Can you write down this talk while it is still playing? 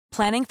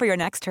Planning for your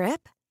next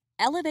trip?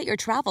 Elevate your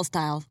travel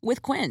style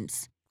with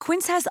Quince.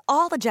 Quince has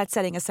all the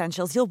jet-setting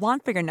essentials you'll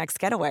want for your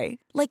next getaway,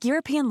 like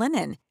European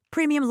linen,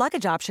 premium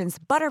luggage options,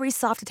 buttery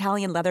soft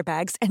Italian leather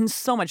bags, and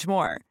so much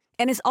more.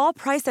 And is all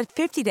priced at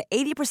 50 to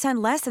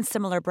 80% less than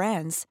similar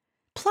brands.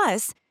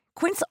 Plus,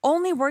 Quince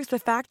only works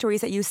with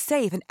factories that use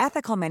safe and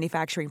ethical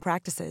manufacturing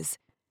practices.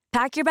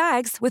 Pack your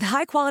bags with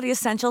high-quality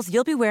essentials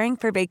you'll be wearing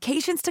for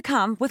vacations to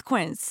come with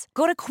Quince.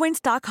 Go to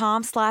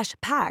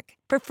quince.com/pack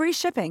for free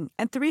shipping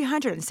and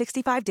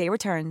 365-day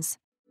returns.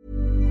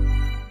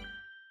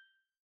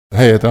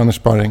 Hej, jag heter Anders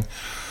Sparring.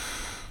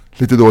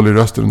 Lite dålig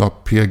röst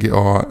och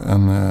PGA,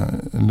 en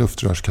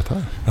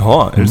luftrörskatarr.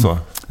 Jaha, är det så?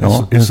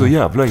 Ja, är det så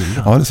jävla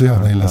illa? Ja, det är så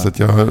jävla illa så att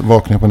jag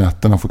vaknar på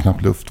nätten och får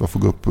knappt luft och får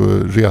gå upp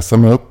och resa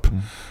mig upp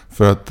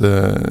för att, så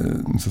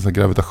att säga,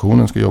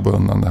 gravitationen ska jobba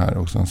undan det här,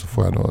 och sen så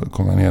får jag då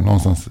komma ner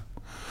någonstans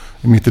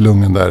mitt i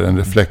lungen där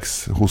en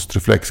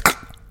hostreflex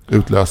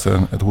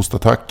utlöser ett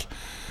hostattack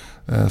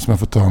som jag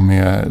får ta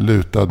med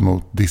lutad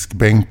mot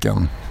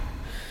diskbänken.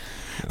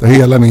 Där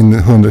hela min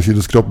 100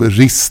 kilos kropp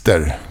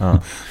rister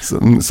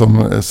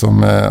som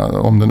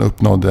om den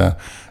uppnådde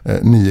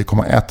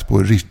 9,1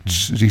 på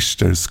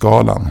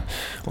Richterskalan.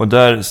 Och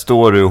där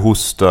står du och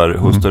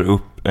hostar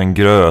upp en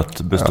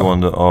gröt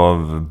bestående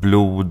av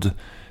blod,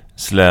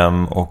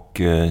 slem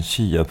och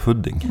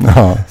chia-pudding.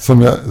 Ja,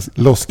 som jag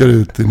loskar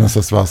ut i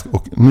nästa svask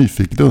och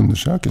nyfiket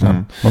undersöker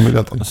sen. Man vill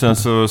och sen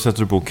så sätter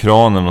du på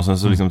kranen och sen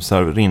så liksom så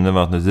här rinner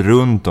vattnet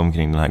runt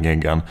omkring den här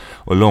geggan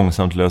och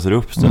långsamt löser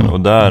upp den.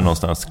 Och där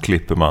någonstans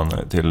klipper man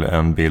till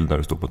en bild där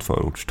du står på ett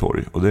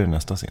förortstorg. Och det är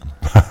nästa scen.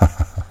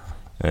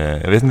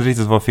 Jag vet inte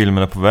riktigt var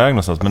filmen är på väg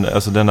någonstans, men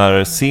alltså den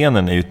här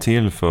scenen är ju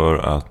till för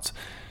att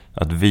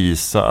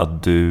visa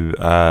att du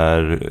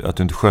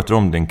inte sköter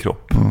om din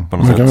kropp på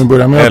något sätt. Kan vi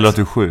börja med eller att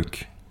du är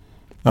sjuk.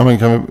 Ja, men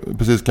kan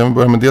vi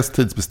börja med dels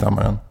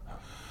tidsbestämmaren.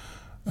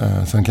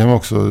 Sen kan vi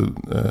också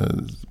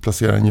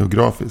placera den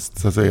geografiskt.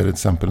 Så att säga, är det till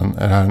exempel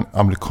är det här en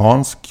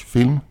amerikansk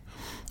film?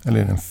 Eller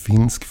är det en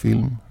finsk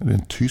film? Eller är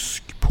det en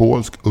tysk,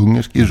 polsk,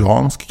 ungersk,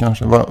 iransk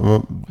kanske?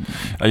 Ja,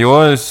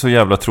 jag är så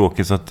jävla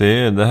tråkig så att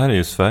det här är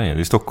ju Sverige.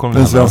 Det är Stockholm.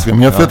 Den svenska.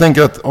 Men jag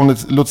tänker att om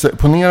det, låt säga,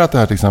 ponera att det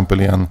här till exempel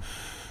är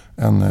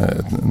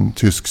en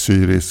tysk,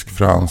 syrisk,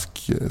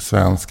 fransk,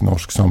 svensk,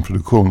 norsk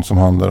samproduktion som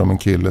handlar om en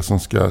kille som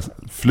ska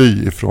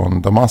fly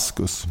ifrån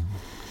Damaskus.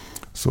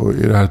 Så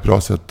är det här ett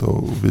bra sätt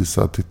att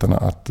visa tittarna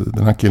att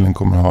den här killen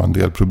kommer att ha en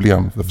del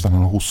problem för att han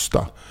har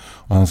hosta.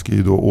 Och han ska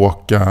ju då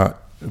åka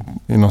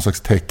i någon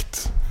slags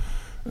täckt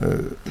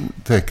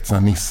sån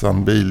här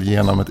Nissan-bil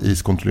genom ett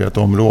iskontrollerat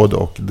område,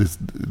 och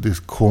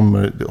det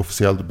kommer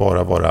officiellt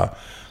bara vara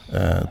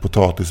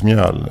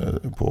potatismjöl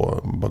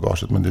på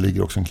bagaget, men det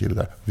ligger också en kille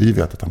där. Vi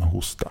vet att han har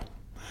hosta.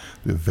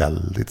 Det är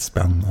väldigt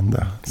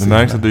spännande. Det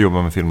märks att du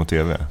jobbar med film och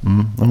tv.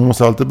 Man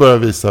måste alltid börja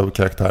visa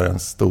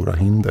karaktärens stora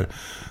hinder.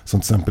 Som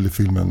till exempel i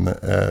filmen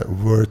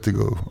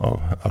Vertigo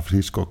av Alfred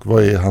Hitchcock.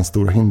 Vad är hans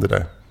stora hinder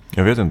där?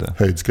 Jag vet inte.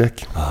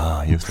 Höjdskräck.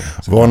 Just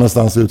det. Var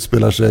någonstans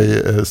utspelar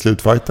sig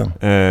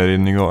slutfighten? I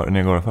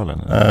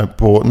Niagarafallen?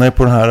 På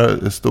den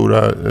här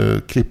stora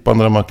klippan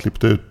där de har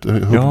klippt ut,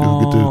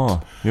 huggit ut.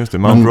 Just det,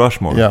 Mount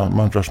Rushmore. Ja,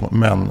 Mount Rushmore.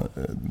 Men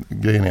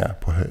grejen är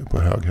på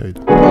hög höjd.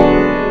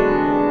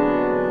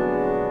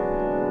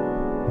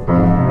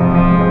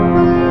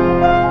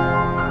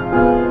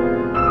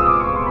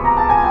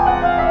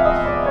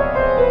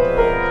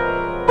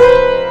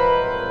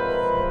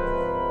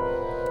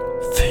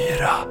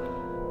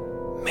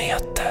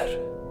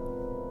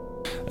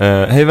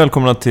 Hej,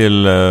 välkomna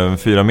till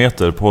 4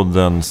 meter,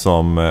 podden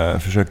som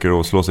försöker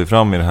att slå sig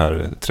fram i det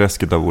här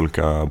träsket av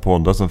olika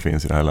poddar som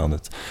finns i det här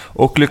landet.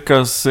 Och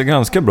lyckas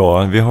ganska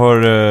bra. Vi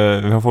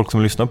har folk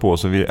som lyssnar på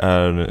oss, så vi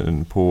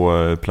är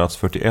på plats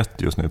 41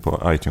 just nu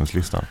på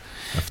iTunes-listan.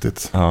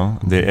 Häftigt. Ja,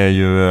 det är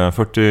ju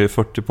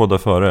 40 poddar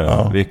före.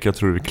 Ja. Vilka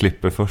tror du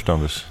klipper först,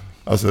 Anders?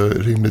 Alltså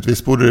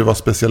rimligtvis borde det vara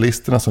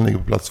specialisterna som ligger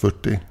på plats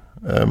 40.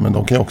 Men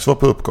de kan ju också vara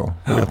på uppgång.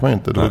 Det vet man ju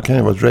inte. Då kan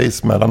det vara ett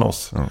race mellan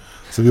oss. Ja.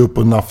 Så vi är uppe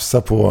och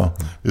nafsar på,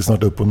 vi är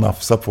snart uppe och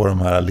nafsar på de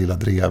här Lilla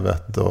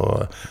Drevet, och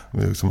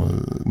vi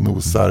liksom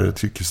nosar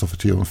till Kristoffer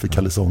Triumf i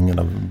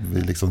kalsongerna.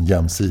 Vi liksom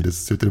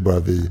jämsides, så är det bara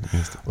vi.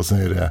 Och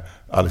sen är det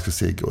Alex och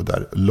Sigge, och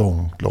där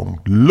långt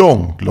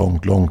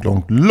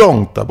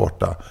där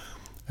borta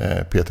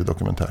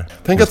PT-dokumentär.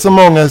 Tänk att så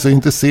många är så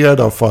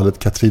intresserade av fallet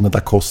Katrina da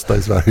Costa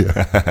i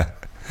Sverige.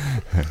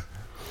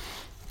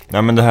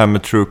 Ja, men det här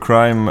med true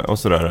crime och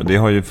sådär, det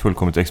har ju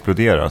fullkomligt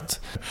exploderat.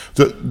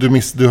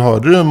 Du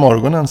hörde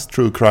morgonens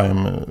true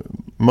crime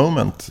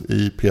moment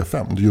i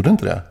P5? Du gjorde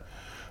inte det?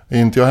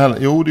 Inte jag heller.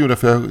 Jo, det gjorde jag,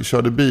 för jag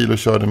körde bil och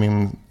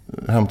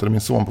hämtade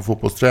min son på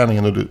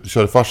fotbollsträningen, och du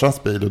körde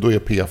farsans bil, och då är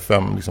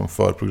P5 liksom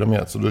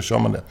förprogrammerat, så då kör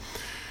man det.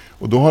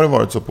 Och då har det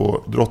varit så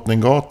på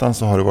Drottninggatan,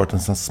 så har det varit en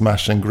sån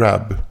smash and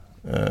grab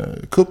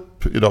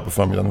kupp idag på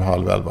förmiddagen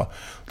 10:30.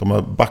 De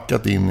har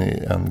backat in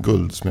i en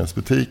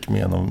guldsmedsbutik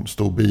med en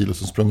stor bil och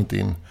så sprungit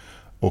in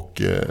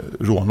och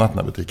rånat den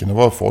här butiken. Det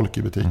var folk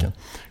i butiken.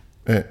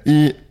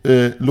 I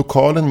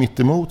lokalen mitt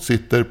emot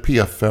sitter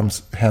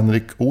P5s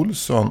Henrik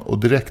Olsson och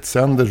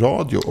direktsänder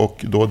radio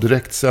och då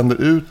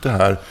direktsänder ut det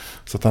här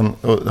så att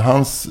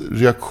hans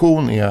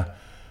reaktion är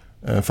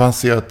för han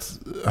ser att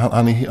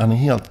han är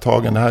helt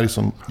tagen. Det här är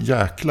sån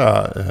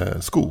jäkla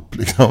skop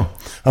liksom.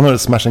 Han har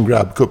ett smash and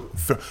grab kupp.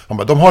 Han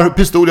bara, de har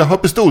pistol, jag har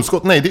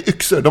pistolskott. Nej, det är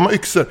yxor, de har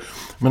yxor.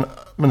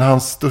 Men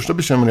hans största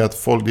bekymmer är att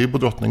folk, det är på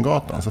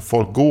Drottninggatan, alltså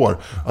folk går,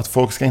 att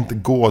folk ska inte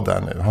gå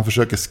där nu. Han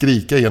försöker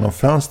skrika genom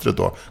fönstret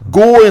då.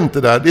 Gå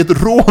inte där, det är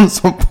ett rån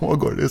som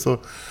pågår.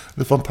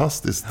 Det är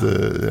fantastiskt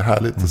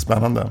härligt och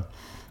spännande.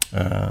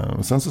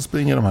 Och sen så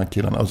springer de här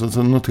killarna och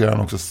så noterar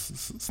han också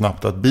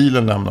snabbt att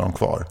bilen lämnar dem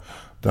kvar.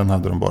 Den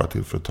hade de bara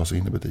till för att ta sig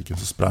in i butiken.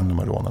 Så sprang de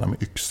här rånarna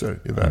med yxor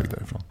iväg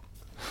därifrån.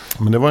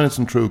 Men det var en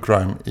sån true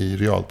crime i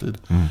realtid.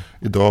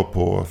 Idag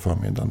på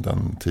förmiddagen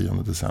den 10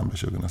 december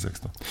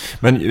 2016.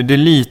 Men det är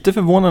lite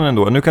förvånande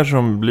ändå. Nu kanske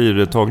de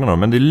blir tagna då.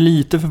 Men det är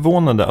lite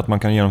förvånande att man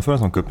kan genomföra en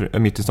sån kupp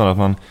mitt i stan. Att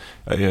man,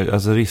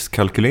 alltså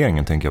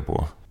riskkalkyleringen tänker jag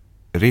på.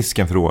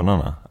 Risken för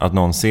rånarna. Att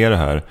någon ser det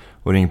här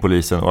och ringer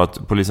polisen. Och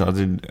att polisen, att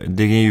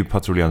det är ju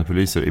patrullerande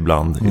poliser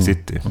ibland i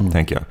city,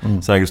 tänker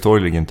jag. Sergels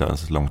torg ligger inte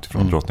alls långt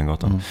ifrån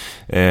Drottninggatan.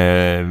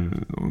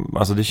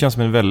 Alltså det känns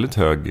som en väldigt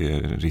hög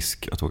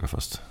risk att åka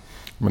fast.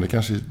 Men det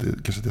kanske är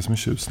det som är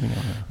tjusningen.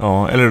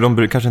 Ja, eller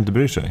de kanske inte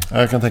bryr sig.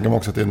 Jag kan tänka mig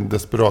också att det är en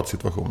desperat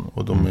situation.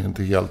 Och de är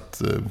inte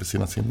helt vid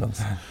sina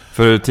sinnens.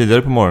 För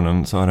tidigare på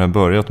morgonen så har det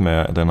börjat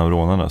med den av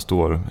rånarna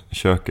står i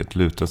köket,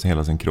 lutar sig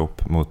hela sin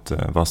kropp mot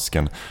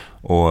vasken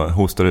och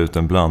hostar ut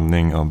en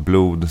blandning av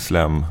blod,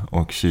 slem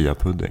och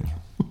chia-pudding.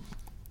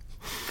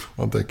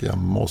 Man tänker, jag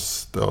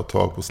måste ha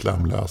tag på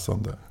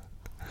slemlösande.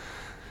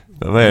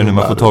 Vad är det nu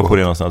man får tag på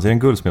det någonstans? Är det en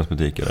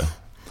guldsmedsbutik eller?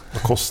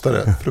 Vad kostar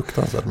det?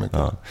 Fruktansvärt mycket.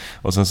 Ja.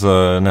 Och sen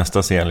så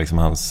nästa scen, liksom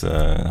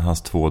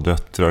hans 2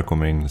 döttrar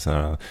kommer in så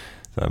här,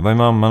 vad är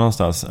mamma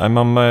någonstans? Nej,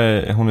 mamma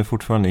hon är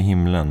fortfarande i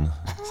himlen.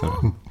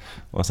 Så.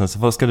 Och sen så,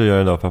 vad ska du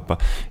göra idag pappa?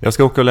 Jag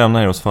ska åka och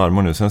lämna er hos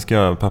farmor nu. Sen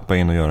ska pappa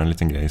in och göra en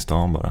liten grej i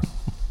stan bara.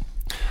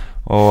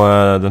 Och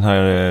den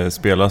här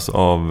spelas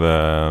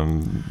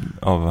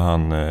av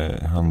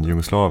han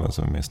jugoslaven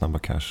som är med i Snabba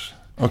Cash.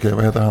 Okej,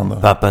 vad heter han då?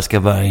 Pappa ska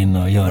bara in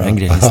och göra en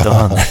grej i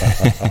stan.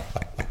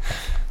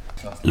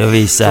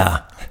 Lovisa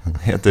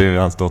heter ju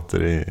hans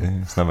dotter i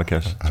Snabba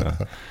Cash.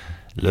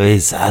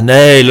 Lovisa,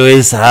 nej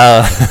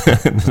Lovisa.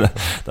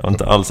 Det var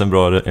inte alls en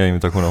bra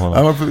imitation av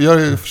honom.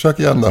 Jag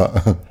försöker igen då.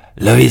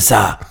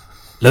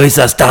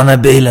 Lovisa, stanna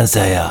bilen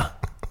säger jag.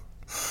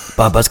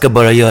 Pappa ska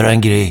bara göra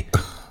en grej.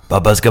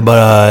 Pappa ska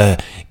bara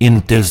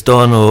in till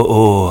stan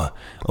och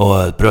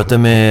prata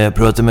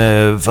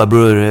med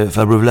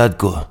farbror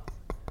Vladko.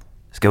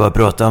 Ska bara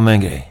prata om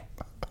en grej.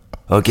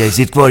 Okej,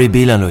 sitt kvar i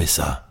bilen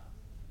Lovisa.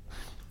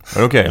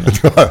 Okej.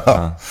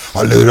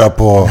 Han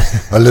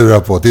lurar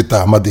på.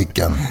 Titta,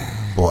 Madicken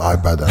på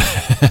iPaden.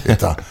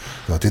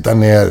 Titta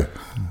ner.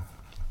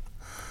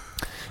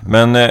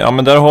 Men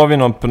där har vi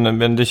något.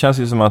 Men det känns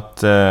ju som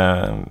att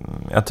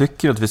jag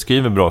tycker att vi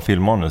skriver bra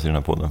filmmanus i den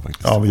här podden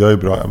faktiskt. Ja, vi gör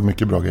ju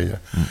mycket bra grejer.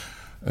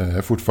 Jag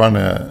är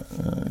fortfarande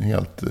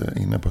helt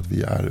inne på att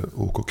vi är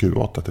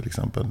OKQ8 till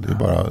exempel. Det är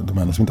bara de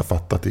enda som inte har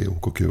fattat det är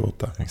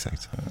OKQ8.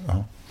 Exakt.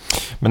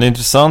 Men det är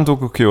intressant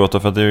OKQ8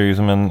 för att det är ju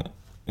som en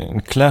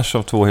clash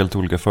av 2 helt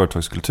olika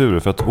företagskulturer.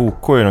 För att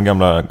OK är den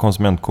gamla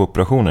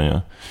konsumentkooperationen ju.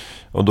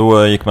 Och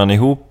då gick man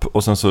ihop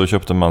och sen så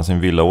köpte man sin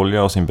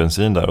villaolja och sin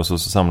bensin där. Och så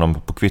samlade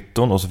man på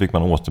kvitton och så fick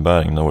man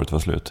återbäring när året var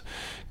slut.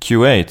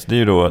 Kuwait, det är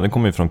ju då, den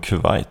kommer ju från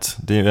Kuwait.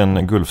 Det är ju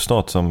en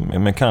gulfstat som,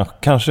 men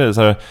kanske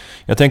så här,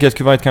 jag tänker att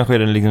Kuwait kanske är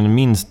den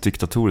minst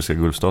diktatoriska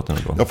gulfstaten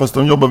då. Ja, fast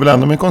de jobbar väl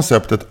ändå med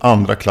konceptet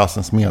andra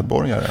klassens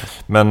medborgare.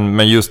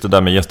 Men just det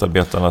där med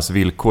gästarbetarnas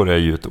villkor är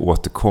ju ett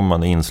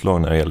återkommande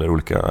inslag när det gäller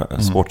olika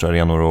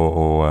sportarenor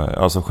och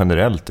alltså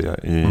generellt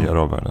i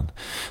arabvärlden.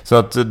 Så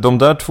att de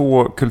där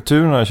 2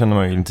 kulturerna känner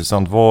man ju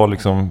intressant. Vad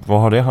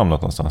har det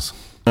hamnat någonstans?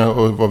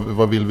 Och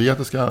vad vill vi att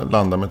det ska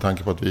landa med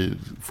tanke på att vi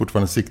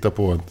fortfarande siktar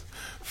på ett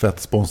fett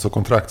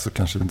sponsorkontrakt, så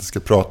kanske vi inte ska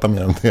prata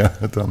mer om det,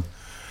 utan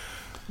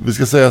vi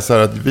ska säga så här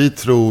att vi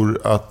tror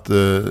att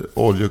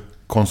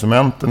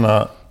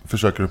oljekonsumenterna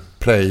försöker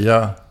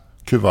preja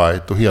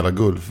Kuwait och hela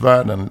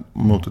Gulfvärlden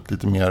mot ett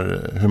lite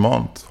mer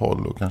humant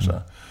håll och kanske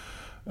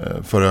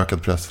för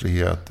ökad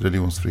pressfrihet,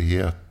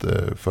 religionsfrihet,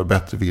 för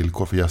bättre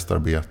villkor för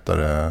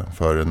gästarbetare,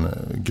 för en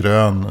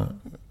grön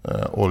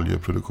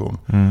oljeproduktion.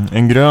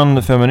 En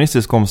grön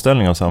feministisk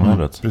omställning av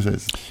samhället.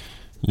 Precis.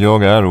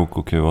 Jag är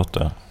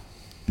OKQ8.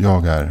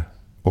 Jag är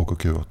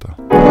OKQ8.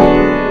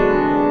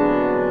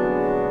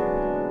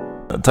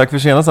 Tack för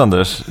senast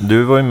Anders.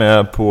 Du var ju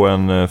med på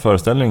en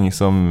föreställning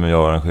som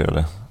jag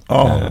arrangerade.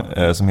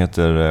 Som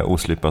heter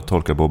Oslipat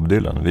tolka Bob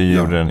Dylan. Vi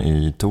gjorde den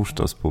i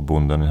torsdags på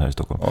Bonden här i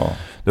Stockholm.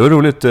 Det var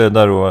roligt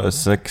där då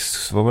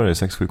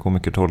 6-7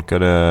 komiker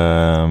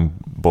tolkade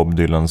Bob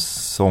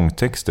Dylans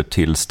sångtexter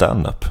till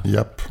stand-up.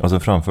 Yep. Alltså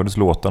framfördes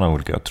låtarna av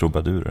olika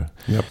trubadurer.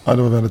 Yep. Ja,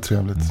 det var väldigt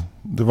trevligt.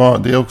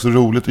 Det är också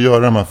roligt att göra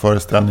de här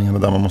föreställningarna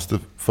där man måste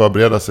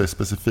förbereda sig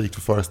specifikt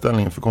för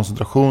föreställningen. För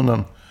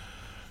koncentrationen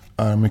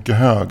är mycket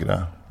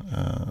högre.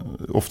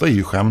 Ofta är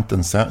ju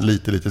skämten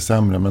lite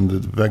sämre, men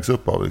det vägs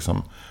upp av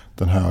liksom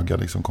den höga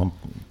liksom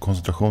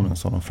koncentrationen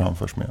som de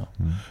framförs med.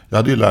 Jag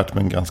hade ju lärt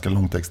mig en ganska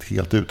lång text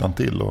helt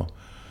utantill och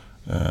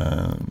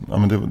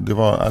men det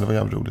var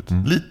jävligt roligt.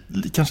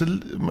 Kanske,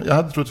 jag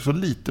hade trott att det var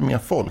lite mer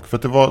folk, för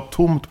att det var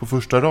tomt på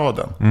första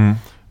raden.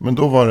 Men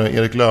då var det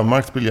Erik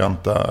Löfmarks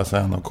briljanta, alltså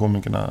en av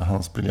komikerna,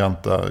 hans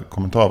briljanta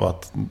kommentar var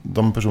att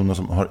de personer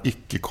som har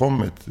icke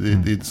kommit,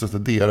 det är så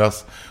att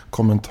deras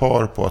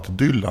kommentar på att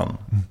Dylan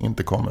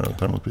inte kommer och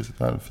tar emot priset.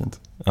 Det är fint.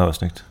 Ja, vad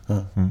snyggt.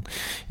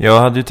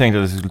 Jag hade ju tänkt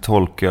att jag skulle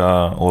tolka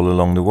All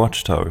Along the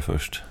Watchtower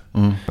först.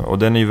 Och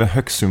den är ju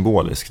högst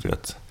symbolisk, du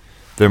vet.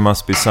 There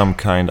must be some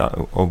kind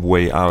of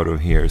way out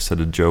of here, said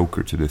the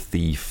Joker to the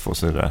thief och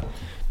sådär.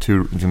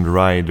 Two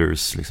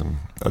riders liksom.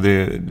 Ja,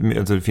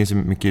 det finns ju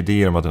mycket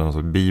idéer om att det är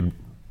någon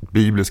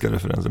bibliska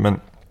referenser, men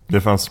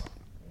det fanns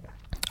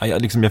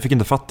jag fick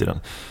inte fatt i den.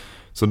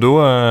 Så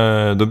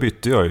då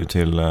bytte jag ju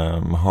till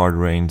Hard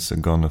Rain's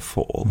Gonna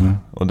Fall.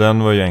 Och den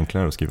var ju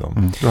enklare att skriva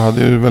om. Då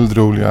hade ju väldigt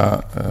roliga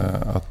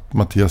att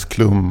Mattias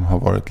Klum har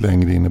varit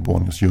längre in i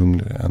Borneos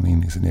djungler än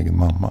in i sin egen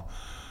mamma.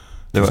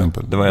 Det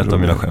var ett av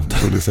mina skämt.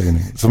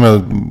 Som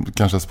jag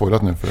kanske har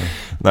spoilat nu för dig.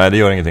 Nej, det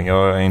gör ingenting.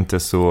 Jag är inte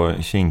så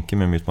kinkig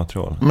med mitt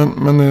material.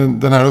 Men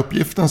den här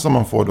uppgiften som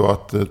man får då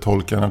att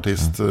tolka en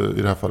artist,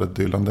 i det här fallet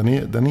Dylan,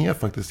 den är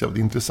faktiskt jävligt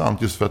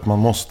intressant, just för att man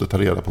måste ta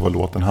reda på vad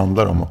låten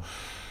handlar om. Och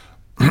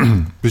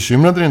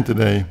bekymrade det inte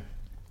dig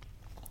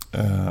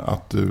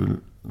att du,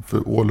 för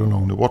All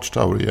Along the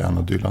Watchtower är en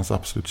av Dylans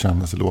absolut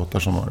kändaste låtar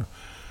som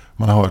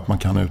man har hört man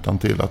kan utan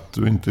till, att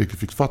du inte riktigt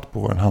fick fatt på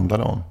vad den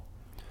handlade om?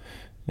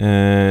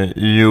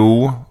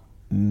 Jo,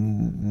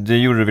 det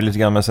gjorde det väl lite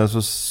grann, men sen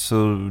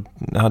så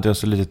hade jag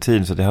så lite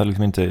tid så att jag hade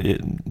liksom inte,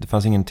 det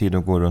fanns ingen tid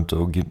att gå runt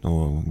och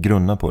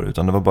grunna på det,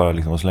 utan det var bara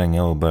liksom att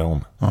slänga och börja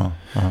om.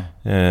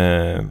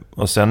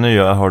 Och sen är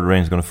ju Hard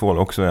Rain's Gonna Fall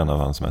också en av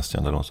hans mest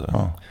kända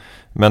låtar.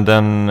 Men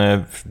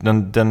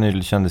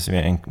den kändes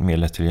mer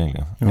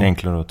lättillgänglig,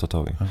 enklare att ta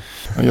tag i.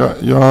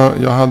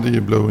 Jag hade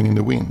ju Blowing in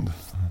the Wind,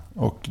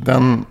 och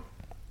den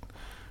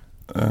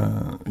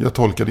jag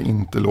tolkade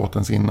inte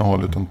låtens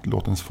innehåll utan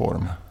låtens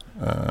form.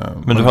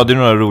 Men du hade ju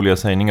några roliga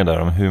sägningar där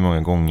om hur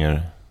många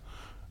gånger.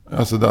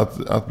 Alltså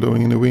att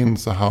Blowing in the Wind,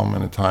 så how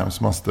many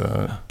times must the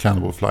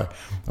cannibal fly.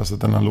 Alltså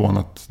den har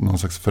lånat någon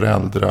slags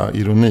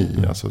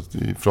föräldraironi. Alltså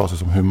i fraser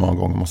som hur många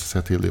gånger måste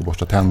säga till dig att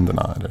borsta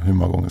tänderna, eller hur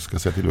många gånger ska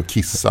jag säga till dig att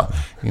kissa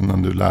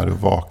innan du lär dig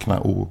att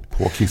vakna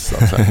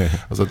påkissat.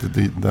 Alltså att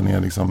den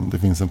är liksom, det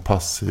finns en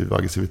passiv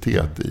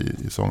aggressivitet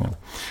i sången.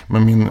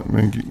 Men min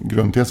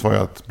grundtes var ju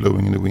att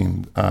Blowing in the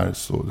Wind är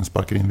så, den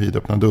sparkar in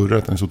vidöppna dörrar,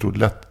 att den är så otroligt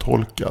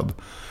lätt-tolkad.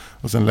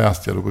 Och sen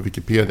läste jag då på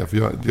Wikipedia, för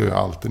det gör jag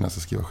alltid när jag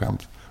ska skriva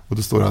skämt. Och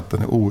då står det att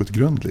den är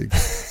outgrundlig.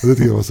 Och det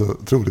tycker jag var så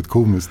otroligt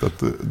komiskt,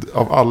 att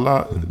av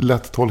alla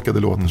lätt-tolkade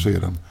låtar så är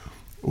den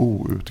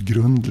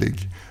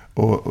outgrundlig.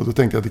 Och då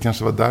tänkte jag att det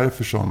kanske var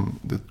därför som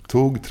det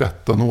tog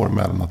 13 år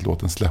mellan att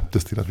låten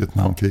släpptes till att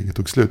Vietnamkriget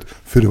tog slut.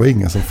 För det var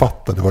ingen som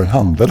fattade vad den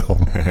handlade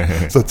om.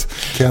 Så att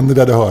Kennedy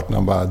hade hört när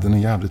han bara, den är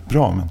jävligt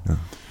bra, men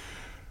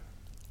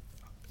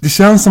det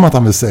känns som att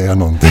han vill säga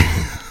någonting.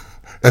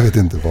 Jag vet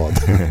inte vad.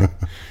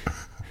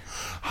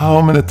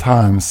 How many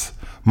times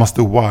must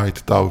the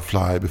white dove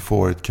fly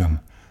before it can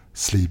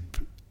sleep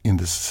in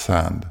the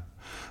sand?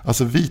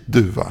 Alltså vit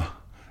duva,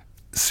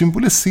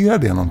 symboliserar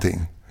det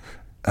någonting?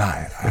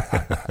 Nej.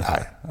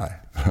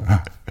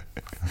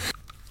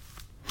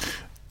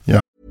 Ja.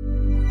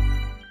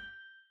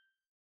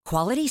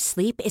 Quality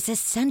sleep is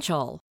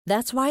essential.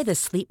 That's why the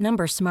Sleep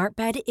Number Smart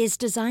Bed is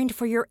designed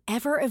for your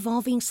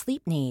ever-evolving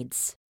sleep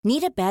needs.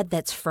 Need a bed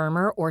that's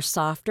firmer or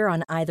softer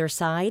on either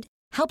side?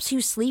 Helps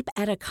you sleep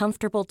at a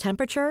comfortable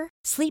temperature?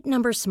 Sleep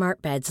Number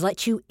Smart Beds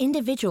let you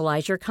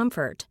individualize your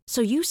comfort,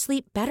 so you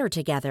sleep better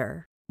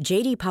together.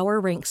 JD Power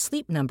ranks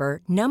Sleep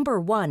Number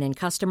 #1 in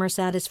customer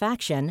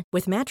satisfaction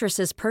with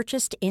mattresses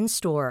purchased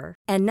in-store.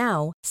 And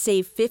now,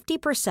 save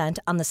 50%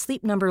 on the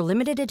Sleep Number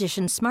Limited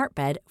Edition Smart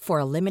Bed for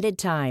a limited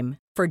time.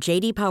 For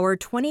JD Power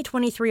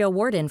 2023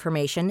 award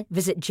information,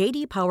 visit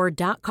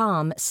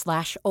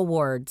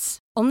jdpower.com/awards.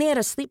 Only at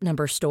a Sleep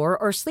Number store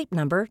or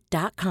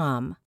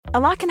sleepnumber.com. A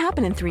lot can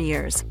happen in 3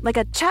 years, like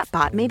a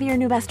chatbot may be your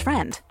new best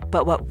friend.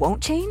 But what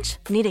won't change?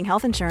 Needing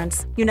health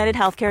insurance. United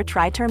Healthcare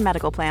Tri-Term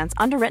Medical Plans,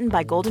 underwritten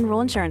by Golden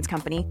Rule Insurance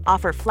Company,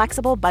 offer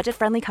flexible,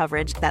 budget-friendly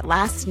coverage that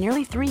lasts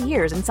nearly 3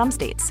 years in some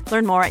states.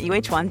 Learn more at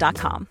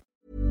uh1.com.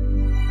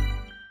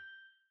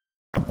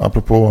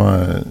 Apropå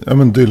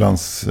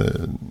Dylans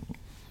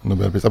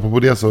Nobelpris. Apropå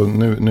det, så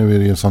nu är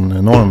det en sån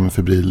enorm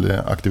febril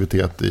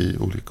aktivitet i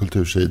olika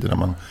kultursidor där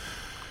man,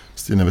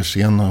 Stina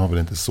Versén har väl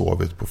inte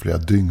sovit på flera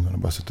dygn och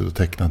bara suttit och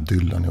tecknat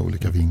Dylan i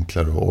olika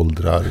vinklar och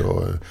åldrar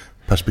och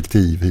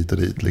perspektiv hit och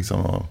dit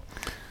liksom. Och,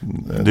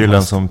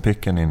 Dylan som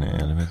Pickaninny,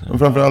 eller vet du?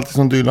 Framförallt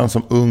som Dylan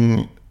som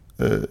ung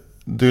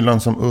Dylan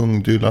som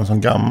ung, Dylan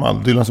som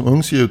gammal. Dylan som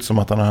ung ser ut som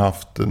att han har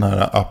haft den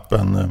här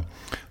appen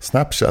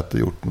Snapchat och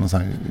gjort en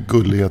sån här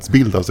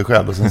gullighetsbild av sig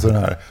själv. Och sen så det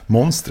här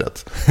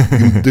monstret.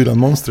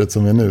 Dylan-monstret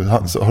som är nu.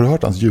 Har du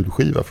hört hans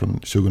julskiva från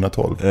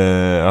 2012?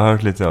 Jag har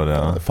hört lite av det,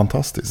 ja.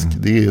 Fantastisk.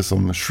 Det är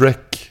som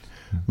Shrek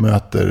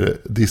möter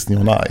Disney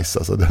on Ice.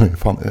 Alltså den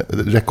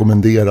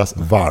rekommenderas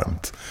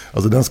varmt.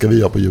 Alltså den ska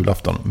vi ha på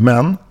julafton.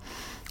 Men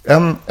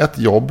ett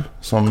jobb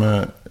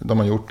som de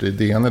har gjort i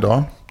DN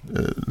idag,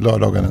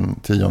 lördagen den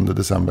 10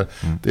 december,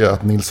 det är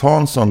att Nils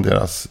Hansson,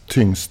 deras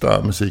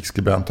tyngsta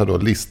musikskribent, har då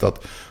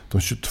listat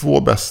de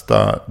 22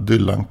 bästa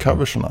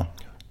Dylan-coverserna.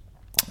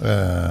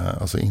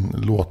 Alltså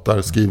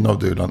låtar skrivna av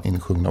Dylan,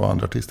 insjungna av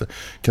andra artister.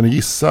 Kan du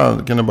gissa,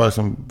 kan du bara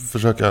liksom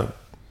försöka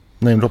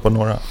namedroppa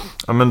några?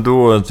 Ja, men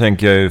då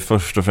tänker jag ju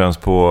först och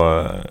främst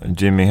på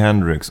Jimi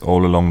Hendrix,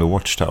 All Along the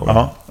Watchtower.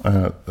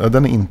 Ja,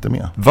 den är inte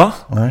med. Va?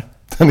 Nej,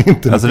 den är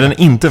inte med. Alltså den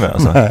är inte med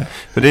alltså? Nej.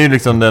 För det är ju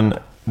liksom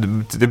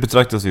det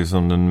betraktas ju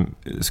som den,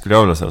 skulle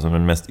jag vilja säga, som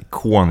den mest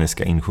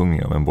ikoniska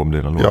insjungningen av en Bob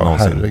Dylan-låt. Ja,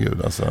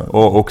 herregud alltså.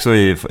 Och också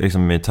i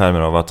termer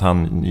av att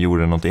han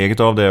gjorde något eget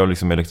av det och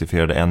liksom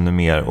elektrifierade ännu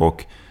mer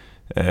och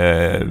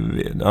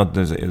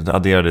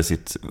adderade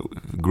sitt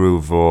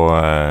groove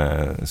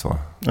och så.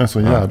 En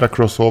så jävla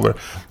crossover.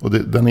 Och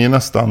den är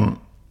nästan,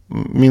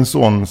 min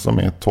son som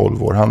är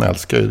 12 år, han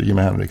älskar ju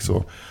Jimi Hendrix,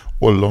 och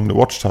All Along the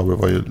Watchtower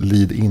var ju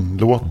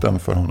lead-in-låten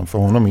för honom. För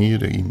honom är ju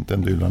det inte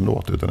en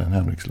Dylan-låt utan en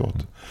Hendrix-låt.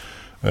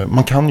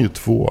 Man kan ju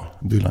 2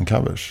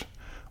 Dylan-covers.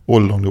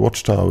 All Along the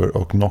Watchtower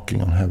och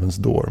Knocking on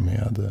Heaven's Door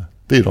med...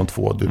 Det är de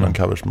 2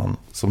 Dylan-covers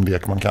som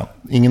lek man kan.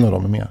 Ingen av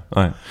dem är med.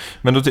 Nej.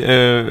 Men då,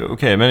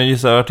 okej, men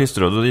gissar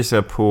artister då? Då gissar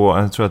jag på,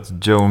 jag tror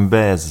att Joan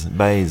Baez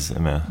är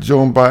med.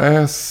 Joan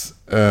Baez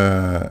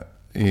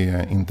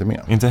är inte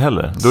med. Inte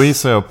heller. Då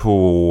gissar jag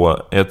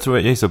på,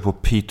 jag gissar på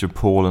Peter,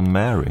 Paul and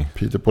Mary.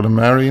 Peter, Paul and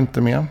Mary är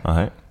inte med.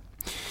 Nej.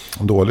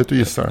 Dåligt du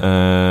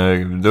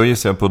gissar. Då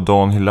gissar jag på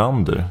Dan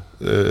Hylander.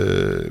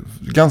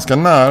 Ganska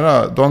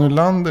nära. Dan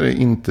Hylander är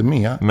inte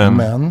med,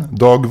 men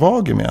Dag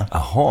Vag är med.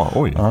 Jaha,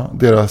 oj. Ja,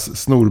 deras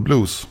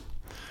Snorblues,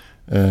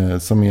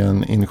 som är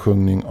en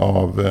insjungning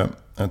av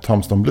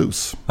Tombstone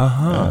Blues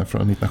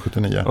från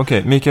 1979.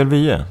 Okej, Mikael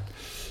Wiehe.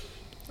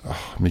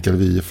 Mikael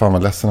Wiehe, fan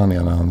vad ledsen han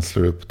är när han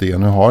slår upp det.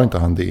 Nu har inte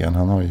han det,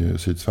 han har ju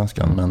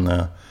Sydsvenskan.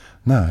 Men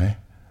nej,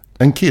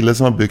 en kille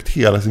som har byggt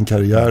hela sin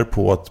karriär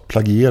på att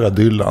plagiera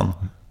Dylan,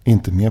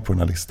 inte med på den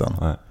här listan.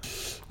 Nej.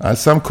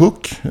 Sam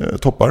Cooke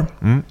toppar.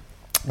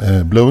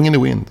 Blowing in the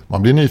Wind.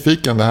 Man blir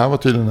nyfiken. Det här var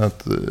tydligen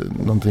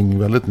någonting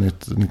väldigt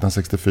nytt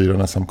 1964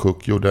 när Sam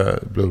Cooke gjorde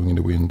Blowing in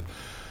the Wind.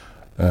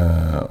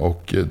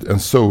 Och en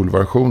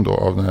soul-version då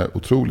av den här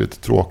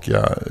otroligt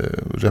tråkiga,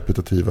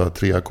 repetitiva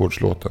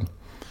 3-ackordslåten.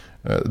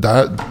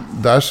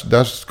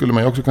 Där skulle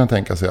man ju också kunna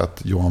tänka sig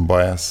att Joan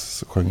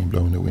Baez sjöng in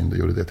Blowing in the Wind och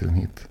gjorde det till en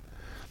hit.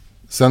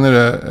 Sen är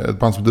det ett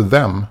band som heter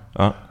Them.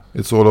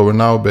 It's All Over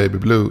Now Baby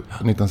Blue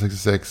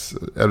 1966.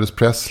 Elvis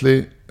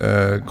Presley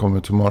kommer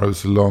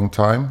Tomorrow's a Long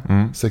Time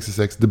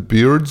 66. The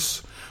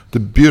Beards The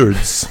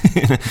Beards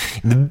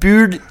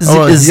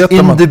is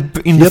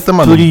in the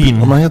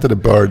flyn. Om man heter The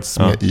Birds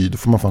med y, då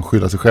får man fan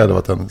skylla sig själv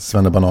att en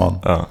svennebanan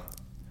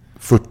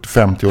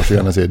 40-50 år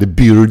senare säger The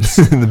Beards.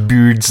 The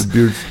Beards.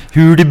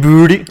 Hurdy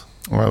Burdy.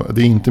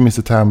 Det är inte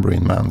Mr.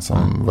 Tambourine Man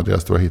som var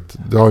deras stora hit.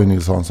 Det har ju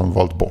Nils Hansson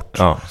valt bort.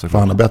 För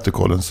han har bättre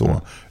koll än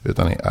så.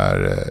 Utan det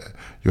är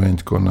You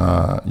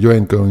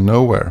Ain't Going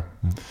Nowhere.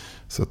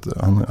 Så att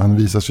han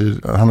visar sig,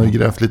 han har ju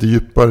grävt lite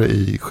djupare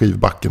i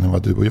skivbacken än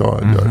vad du och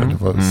jag gör.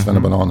 Det var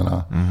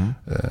Svennebananerna.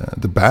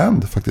 The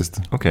Band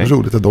faktiskt.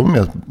 Roligt att de är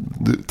med.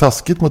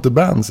 Taskigt mot The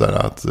Band så här,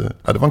 att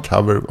det var en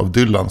cover av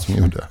Dylan som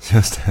gjorde.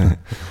 Just det.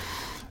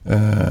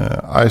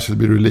 I Shall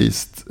Be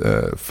Released.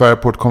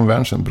 Fairport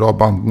Convention, bra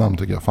bandnamn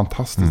tycker jag.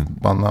 Fantastiskt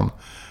bandnamn.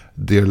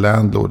 Dear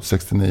Landlord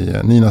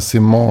 69. Nina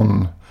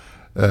Simone.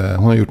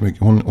 Hon har gjort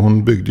mycket,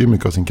 hon byggde ju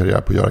mycket av sin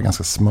karriär på att göra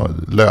ganska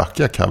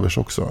lökiga covers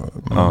också.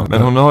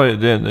 Men hon har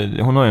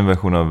ju en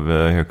version av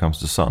Here Comes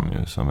the Sun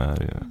ju, som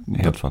är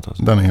helt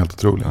fantastisk. Den är helt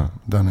otrolig.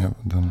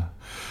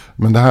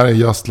 Men det här är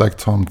Just Like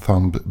Tom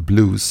Thumb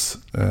Blues.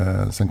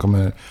 Sen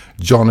kommer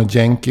Johnny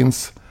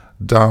Jenkins,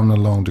 Down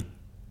Along the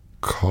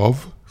Cove.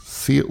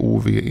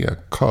 C-O-V-E,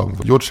 Cove.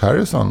 George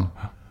Harrison.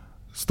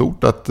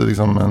 Stort att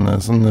liksom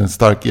en sån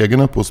stark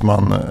egen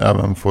upphovsman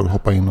även får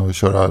hoppa in och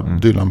köra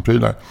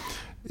Dylan-prylar.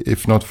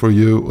 If Not For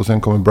You. Och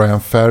sen kommer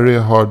Brian Ferry,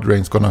 Hard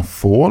Rain's Gonna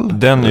Fall.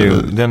 Den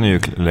är ju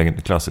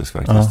klassisk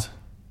faktiskt.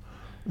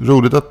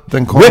 Roligt att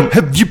den kom. Where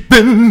have you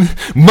been,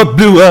 my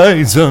blue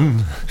eyes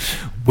on?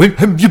 Where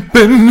have you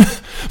been,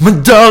 my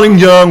darling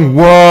young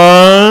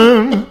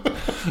one?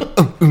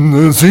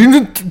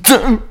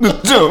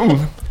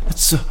 It's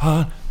so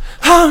hard.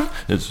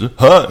 It's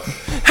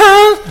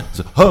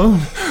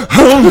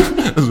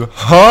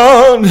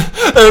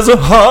a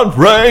hard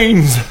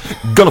rain's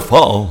gonna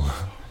fall.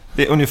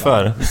 Det är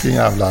ungefär.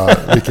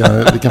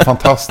 Vilken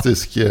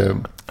fantastisk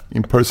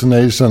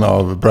impersonation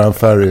av Bryan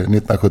Ferry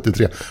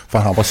 1973.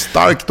 Fan, han var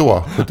stark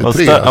då,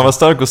 73. Han var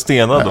stark och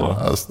stenad då.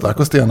 Ja, stark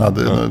och stenad,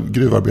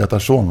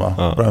 gruvarbetarson va.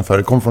 Ja. Bryan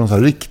Ferry kom från en så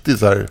här riktigt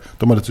så här,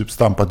 de hade typ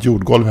stampat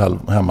jordgolv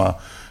hemma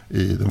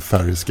i den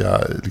färriska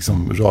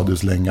liksom,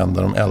 radhuslängan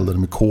där de eldade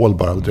med kol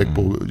bara direkt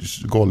på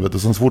golvet.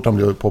 Och så fort han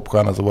blev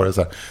popstjärna så var det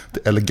så här,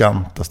 det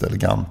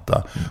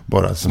eleganta.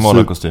 Bara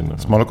smala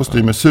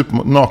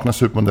kostymer. Nakna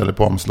supermodeller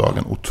på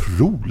omslagen.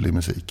 Otrolig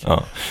musik.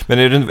 Ja. Men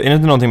är det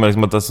inte någonting med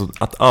liksom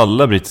att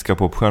alla brittiska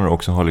popstjärnor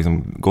också har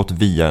liksom gått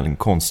via en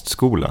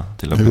konstskola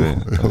till att bli...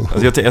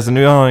 Alltså,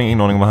 nu har jag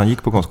ingen aning om vad han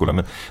gick på konstskola,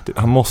 men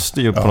han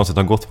måste ju på något sätt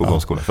ha gått på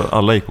konstskola, för att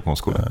alla gick på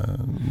konstskola.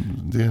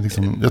 Det är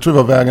liksom, jag tror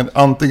det var vägen,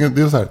 antingen,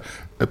 det är så här,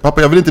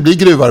 pappa, jag vill inte bli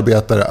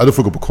gruvarbetare. Ja, då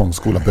får jag gå på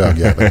konstskola,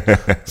 bögjävel.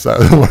 Så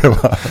här, då var det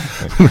bara...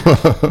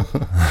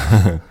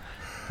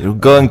 You're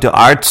going to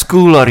art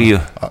school, are you?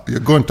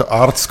 You're going to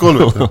art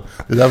school.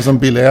 Det är därför som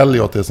Billy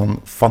Elliot är en sån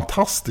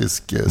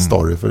fantastisk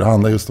story. För det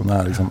handlar just om den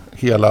här liksom,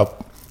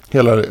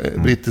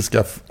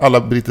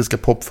 alla brittiska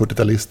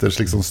pop-40-talisters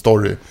liksom,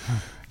 story.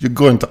 You're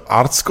going to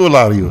art school,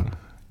 are you?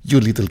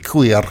 You little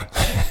queer.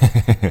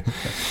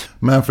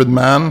 Manfred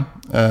Mann,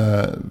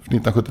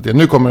 1973.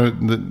 Nu kommer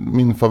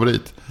min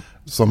favorit,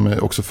 som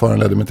också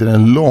föranledde mig till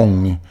en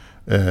lång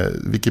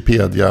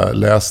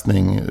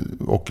Wikipedia-läsning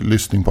och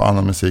lyssning på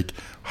annan musik.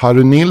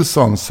 Harry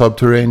Nilsson,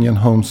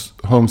 Subterranean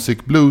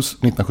Homesick Blues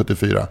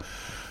 1974.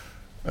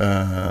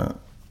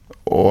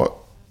 Och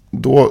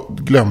då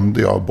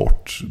glömde jag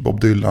bort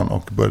Bob Dylan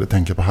och började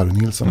tänka på Harry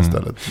Nilsson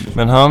istället.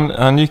 Men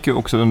han gick ju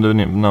också under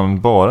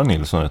namn bara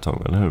Nilsson ett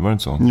tag, eller hur? Var det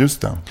inte så?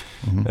 Just det.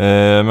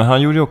 Men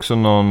han gjorde också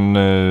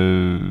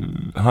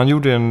han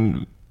gjorde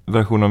en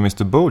version av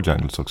Mr.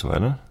 Bojangles också,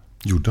 eller?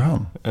 Gjorde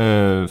han?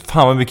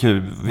 Fan vad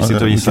mycket vi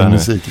sitter och gissar nu.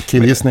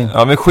 Killgissning.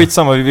 Ja, men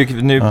skitsamma,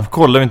 nu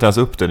kollar vi inte ens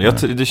upp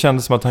det. Det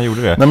kändes som att han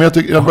gjorde det. Nej, men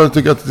jag bara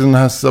tycker att den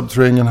här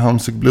Subterranean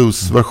Homesick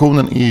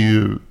Blues-versionen är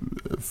ju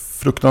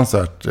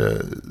fruktansvärt...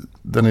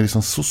 Den är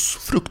liksom så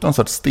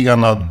fruktansvärt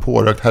stenad,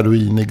 pårökt,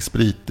 heroinig,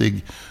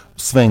 spritig,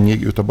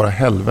 svängig utav bara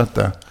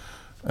helvete.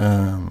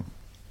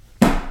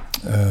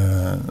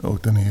 Och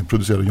den är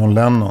producerad av John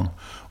Lennon.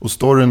 Och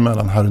storyn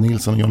mellan Harry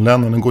Nilsson och John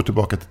Lennon, den går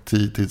tillbaka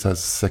till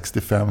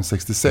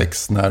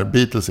 65-66 när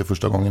Beatles är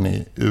första gången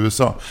i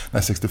USA.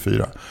 Nej,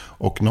 64.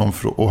 Och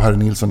Harry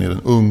Nilsson är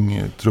en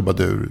ung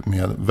trubadur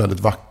med väldigt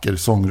vacker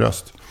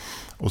sångröst.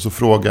 Och så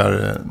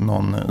frågar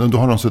någon, då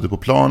har de suttit på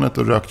planet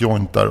och rökt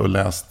jointar och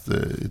läst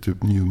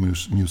typ New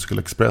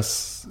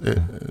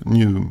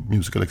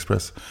Musical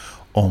Express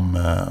om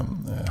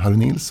Harry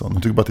Nilsson.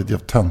 De tycker bara att det är ett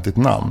jävligt töntigt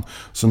namn.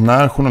 Så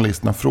när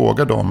journalisterna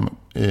frågar dem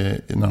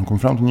när de kommer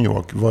fram till New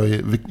York,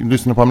 vi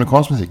lyssnar på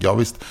amerikansk musik? Ja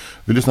visst,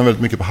 vi lyssnar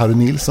väldigt mycket på Harry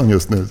Nilsson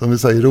just nu, som vi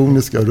säger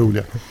ironiska och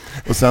roliga.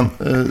 Och sen,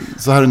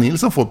 så Harry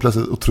Nilsson får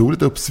plötsligt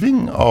otroligt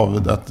uppsving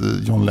av att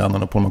John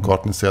Lennon och Paul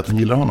McCartney säger att de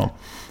gillar honom.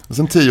 Och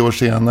sen 10 år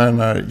senare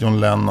när John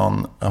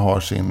Lennon har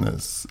sin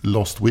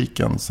Lost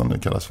Weekend, som det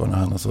kallas för, när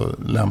han alltså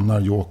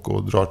lämnar Yoko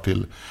och drar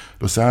till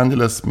Los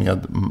Angeles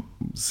med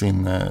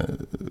sin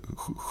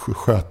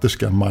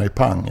sköterska Mai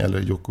Pang, eller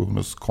Yoko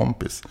Onos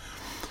kompis,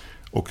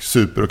 och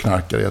super och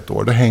knarkar i ett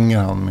år. Då hänger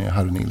han med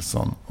Harry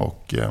Nilsson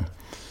och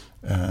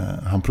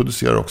han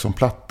producerar också en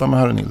platta med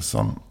Harry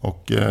Nilsson.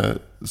 Och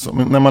så,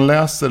 när man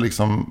läser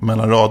liksom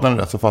mellan raderna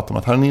rätt, så fattar man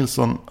att Harry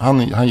Nilsson,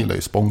 han gillar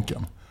ju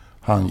sponken.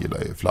 Han gillar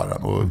ju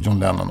flarran, och John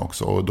Lennon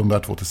också. Och de där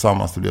två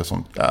tillsammans, det blev en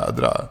sån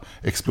jädra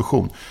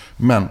explosion.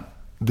 Men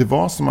det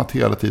var som att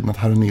hela tiden att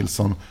Harry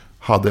Nilsson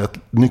hade ett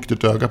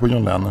nyktert öga på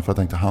John Lennon, för att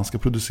tänkte att han ska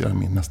producera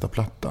min nästa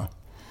platta.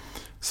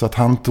 Så att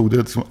han tog det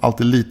liksom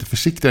alltid lite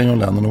försiktigare än John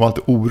Lennon, och var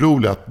alltid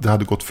orolig att det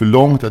hade gått för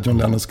långt, att John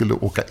Lennon skulle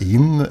åka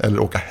in eller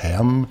åka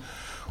hem.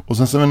 Och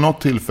sen så vid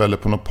något tillfälle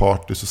på något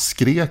party så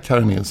skrek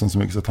Harry Nilsson så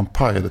mycket så att han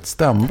pajade ett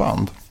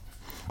stämband.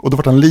 Och då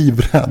var han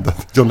livrädd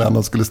att John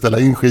Lennon skulle ställa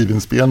in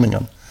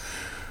skivinspelningen.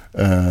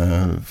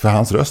 För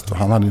hans röst,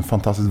 han hade en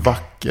fantastiskt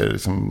vacker,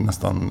 liksom,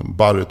 nästan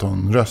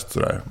baritonröst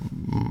sådär.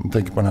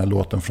 Tänk på den här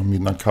låten från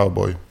Midnight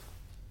Cowboy,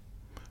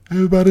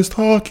 Everybody's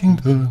talking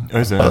to...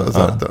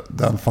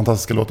 Den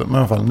fantastiska låten. Men i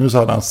alla fall, nu så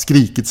hade han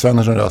skrikit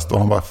sönder sin röst, och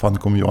han bara, fan,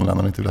 kommer John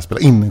Lennon inte vilja spela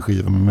in en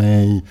skiva med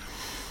mig.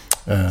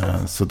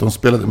 Så de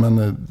spelade, men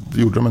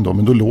det gjorde de ändå.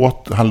 Men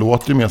då han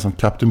låter ju mer som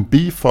Captain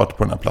Beefheart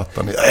på den här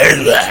plattan.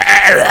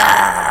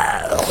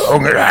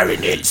 Ånger Harry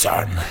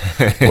Nilsson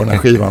på den här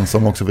skivan,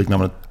 som också fick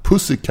namnet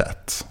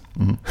Pussycat.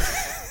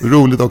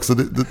 Roligt också,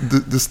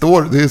 det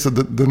står,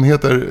 den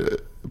heter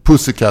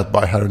Pussycat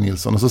by Harry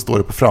Nilsson, och så står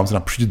det på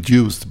framsidan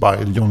Produced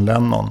by John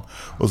Lennon,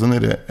 och sen är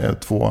det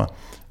 2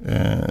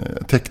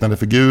 tecknade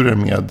figurer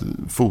med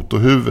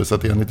fotohuvud, så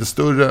att det är en lite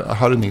större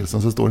Harry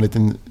Nilsson, så står en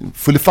liten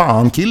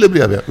fullefan-kille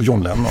bredvid och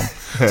John Lennon,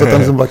 så att han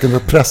liksom verkligen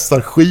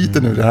pressar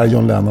skiten ur det här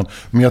John Lennon.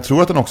 Men jag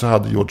tror att han också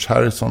hade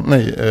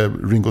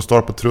Ringo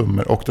Starr på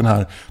trummor, och den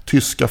här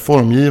tyska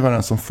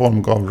formgivaren som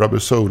formgav Rubber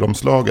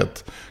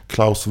Soul-omslaget,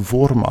 Klaus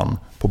Vormann,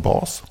 på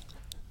bas.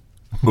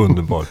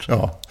 Underbart.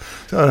 Ja,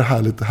 det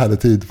är härlig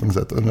tid på något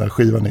sätt. Och den här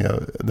skivan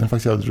den är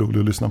faktiskt jävligt rolig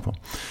att lyssna på.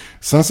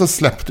 Sen så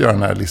släppte jag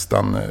den här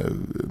listan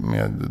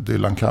med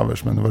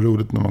Dylan-covers. Men det var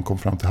roligt när man kom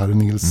fram till Harry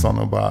Nilsson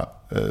och bara...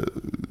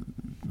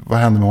 vad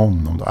hände med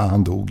honom då?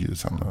 Han dog ju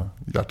sen,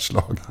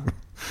 hjärtslag.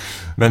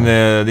 Men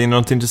det är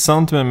något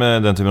intressant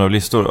med den typen av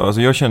listor.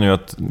 Alltså jag känner ju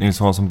att Nils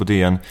Hansson på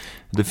DN,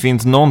 det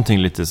finns någonting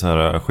lite så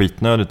här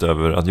skitnödigt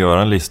över att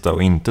göra en lista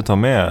och inte ta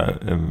med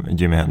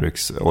Jimi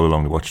Hendrix All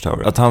Along the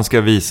Watchtower. Att han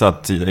ska visa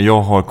att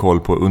jag har koll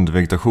på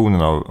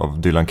undervegetationen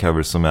av Dylan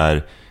covers som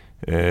är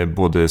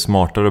både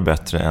smartare och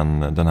bättre än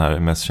den här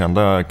mest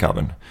kända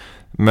covern.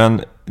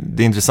 Men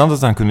det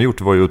intressantaste han kunde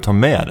gjort var ju att ta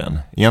med den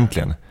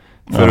egentligen.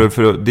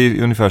 För det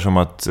är ungefär som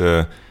att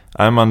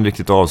är man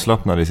riktigt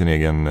avslappnad i sin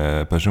egen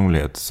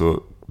personlighet så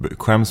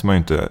skäms man ju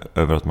inte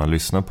över att man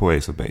lyssnar på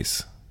Ace of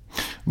Base.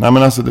 Nej,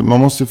 men alltså man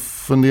måste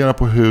fundera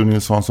på hur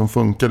Nils Hansson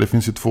funkar. Det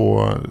finns ju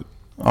två...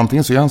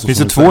 Antingen så är han så. Finns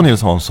det två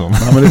Nils Hansson?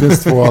 Nej, men det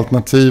finns två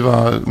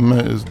alternativa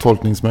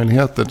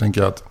tolkningsmöjligheter,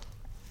 tänker jag. Att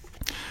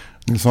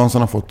Nils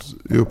Hansson har fått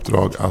i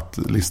uppdrag att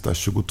lista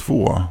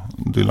 22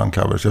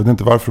 Dylan-covers. Jag vet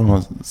inte varför de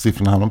har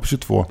siffrorna hamnar på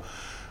 22.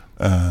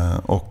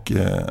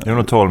 Är det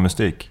någon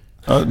talmystik?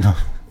 Ja,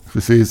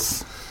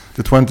 precis.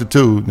 The 22,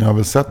 ni har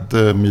väl sett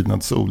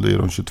Midnattssol, det är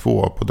de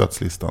 22 på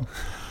dödslistan.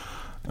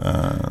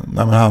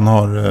 Nej, men han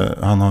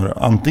har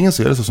antingen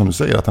så är det så som du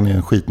säger att han är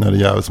en skitnödig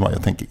jävel som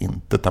jag tänker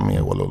inte ta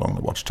med All Along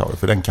the Watchtower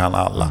för den kan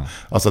alla.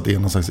 Alltså att det är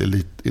någon slags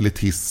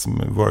elitism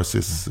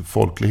versus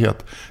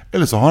folklighet.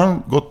 Eller så har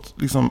han gått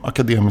liksom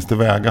akademiskt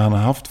tillväga. Han har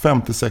haft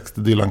 50-60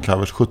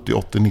 Dylan-covers,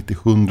 70-80-90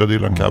 100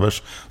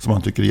 Dylan-covers som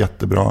han tycker är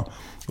jättebra.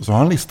 Och så har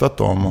han listat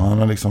dem och han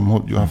har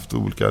liksom haft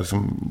olika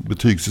liksom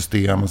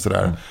betygssystem och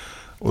sådär.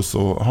 Och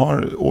så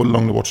har All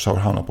Along the Watchtower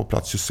hamnat på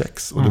plats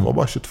 26 och det var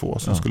bara 22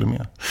 som skulle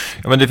med.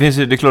 Ja, men det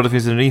är klart det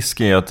finns en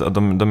risk i att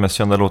de mest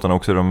kända låtarna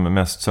också är de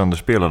mest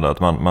sönderspelade. Att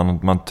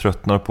man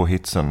tröttnar på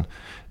hitsen.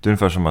 Det är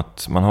ungefär som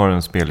att man har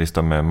en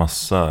spellista med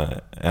massa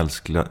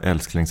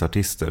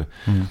älsklingsartister.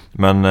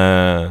 Men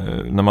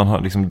när man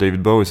har liksom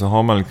David Bowie så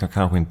har man liksom,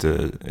 kanske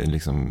inte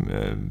liksom...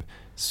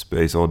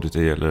 Space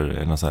Oddity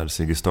eller någon så här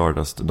Ziggy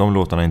Stardust. De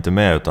låtarna är inte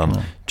med utan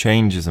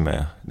Changes är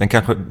med. Den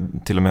kanske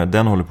till och med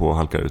den håller på att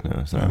halka ut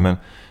nu. Men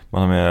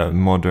man har med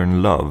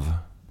Modern Love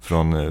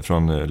från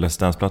Let's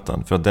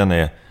Dance-plattan. För att det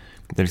är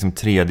liksom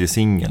tredje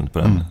singeln på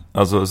den.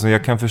 Alltså, så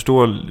jag kan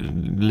förstå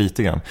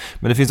lite grann.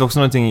 Men det finns också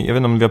någonting, jag vet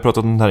inte om vi har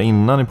pratat om det här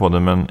innan i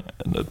podden, men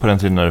på den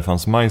tiden när det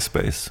fanns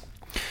MySpace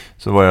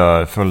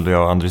så följde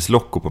jag Andres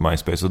Lokko på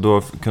MySpace och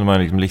då kunde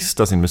man liksom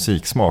lista sin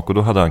musiksmak och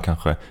då hade han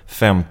kanske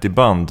 50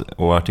 band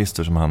och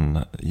artister som han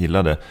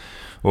gillade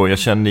och jag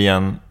kände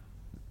igen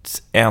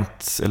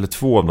 1 eller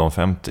 2 av de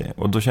 50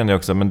 och då kände jag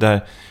också men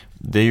det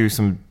är ju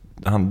liksom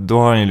då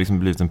har han ju liksom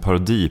blivit en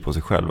parodi på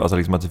sig själv, alltså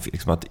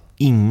liksom att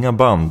inga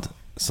band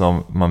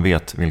som man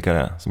vet vilka det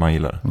är som han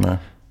gillar.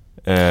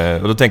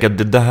 Och då tänker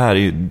jag att det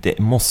här det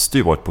måste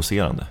ju vara ett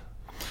poserande.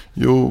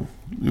 Jo,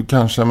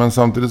 kanske, men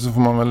samtidigt så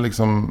får man väl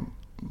liksom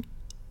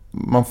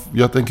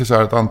jag tänker så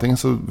här att antingen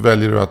så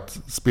väljer du att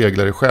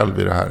spegla dig själv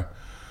i det här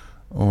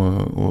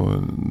och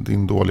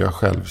din dåliga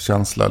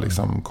självkänsla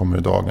liksom kommer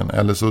i dagen,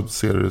 eller så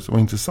ser du så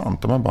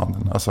intressant de här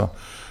banden. Alltså,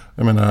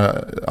 jag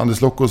menar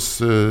Andres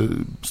Lokkos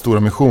stora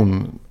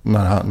mission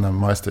när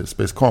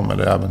MySpace kom,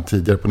 eller även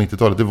tidigare på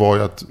 90-talet, det var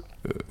ju att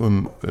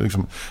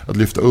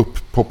lyfta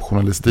upp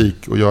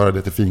popjournalistik och göra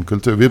det till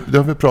finkultur. Det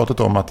har vi pratat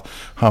om att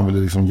han ville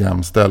liksom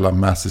jämställa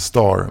Mazzy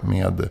Star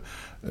med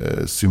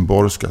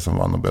Szymborska som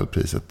vann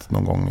Nobelpriset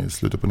någon gång i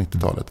slutet på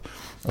 90-talet.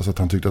 Alltså att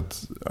han tyckte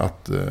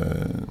att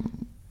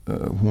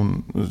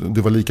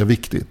det var lika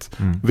viktigt.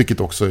 Vilket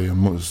också är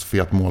en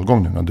fet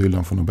målgång nu när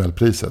Dylan får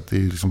Nobelpriset. Det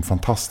är liksom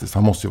fantastiskt.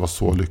 Han måste ju vara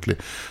så lycklig.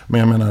 Men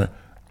jag menar,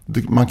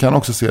 man kan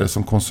också se det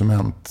som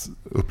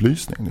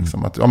konsumentupplysning.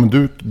 Liksom. Att, ja, men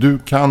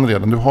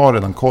du har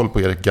redan koll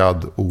på Erik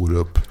Gadd,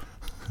 Orup.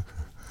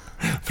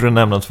 För att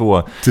nämna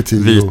 2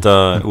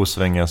 vita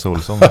osvängiga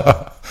solsånger.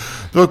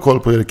 Du har koll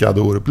på Erik Gadd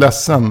och Orup.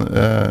 Ledsen,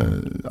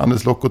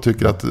 Andres Lokko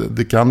tycker att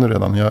det kan du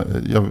redan.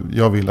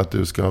 Jag vill att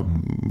du ska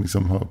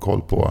liksom ha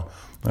koll på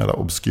eller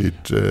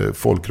obskyrt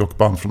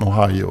folkrockband från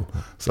Ohio,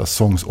 så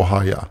Songs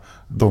Ohio.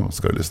 De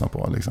ska du lyssna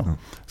på liksom.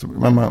 Så,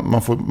 men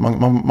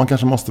man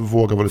kanske måste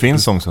våga vara lite.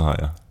 Finns Songs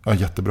Ohio? Ja,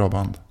 jättebra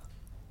band.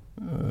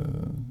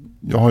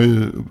 Jag har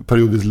ju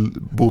periodiskt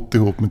bott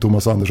ihop med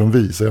Thomas Andersson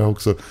Vi, så jag har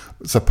också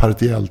så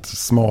partiellt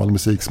smal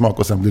musiksmak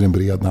och sen blir den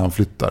bred när han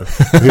flyttar.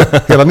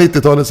 Hela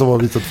 90-talet så var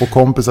vi 2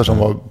 kompisar som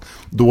var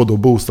då och då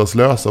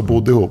bostadslösa och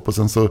bodde ihop, och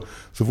sen så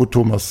fort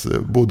Thomas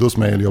bodde hos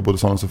mig eller jag bodde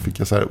hos honom så fick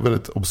jag så här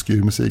väldigt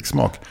obskyr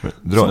musiksmak.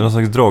 Någon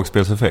slags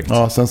dragspelseffekt.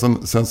 Ja,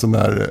 sen så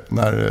när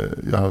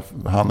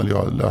han eller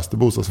jag löste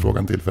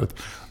bostadsfrågan tillfället,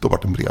 då var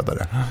den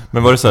bredare.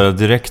 Men var det så här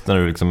direkt när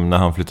du liksom, när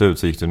han flyttade ut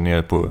så gick du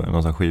ner på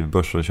någon sån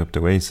skivbörs och köpte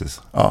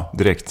Oasis? Ja.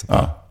 Direkt.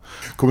 Ja.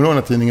 Kommer du ihåg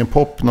när tidningen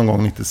Pop någon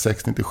gång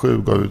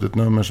 96-97 gav ut ett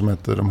nummer som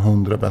heter De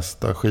 100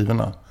 bästa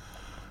skivorna?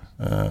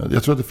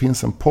 Jag tror att det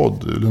finns en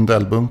podd,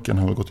 Lundellbunken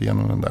har väl gått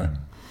igenom den där.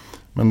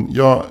 Men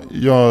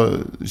jag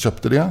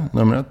köpte det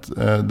numret.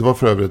 Det var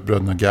för övrigt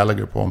bröderna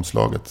Gallagher på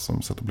omslaget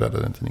som satt och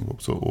bläddrade en tidning.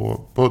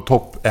 Och på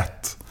topp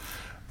 1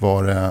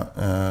 var det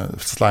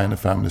Sly and the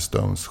Family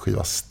Stones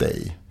skiva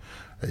Stay.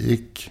 Jag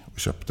gick och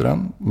köpte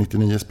den,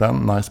 99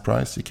 spänn, nice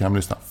price, gick hem och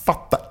lyssnade.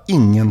 Fatta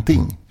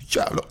ingenting.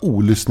 Jävla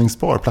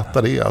olyssningsbar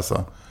platta det är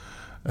alltså.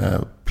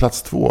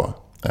 Plats 2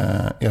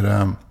 är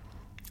det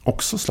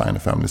också Sly and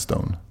the Family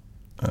Stone.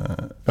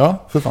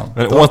 Ja, för fan.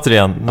 Men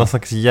återigen, någon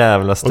slags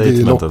jävla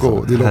statement.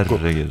 Och det är Loco.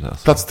 Herregud,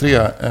 alltså. Plats 3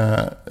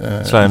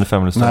 Sly and the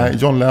Family Stone. Nej,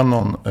 John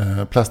Lennon,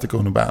 Plastic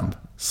Ono Band.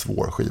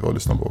 Svår skiva att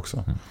lyssna på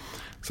också.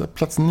 Så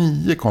plats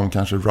 9 kom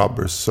kanske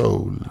Rubber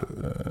Soul.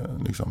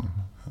 Liksom.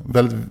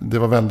 Det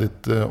var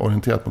väldigt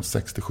orienterat mot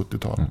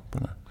 60-70-tal på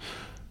den här.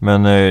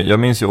 Men jag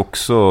minns ju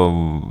också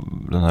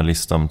den här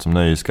listan som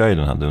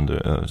Nöjesguiden hade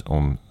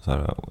om så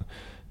här,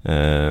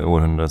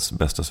 århundradets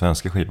bästa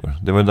svenska skivor.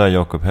 Det var där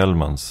Jakob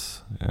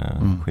Hellmans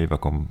skiva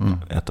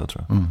kom etta,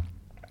 tror jag.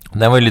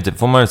 Den var ju lite,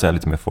 får man ju säga,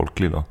 lite mer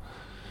folklig då.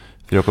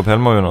 För Jakob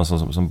Hellman var ju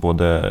någon som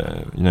både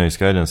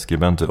Nöjesguidens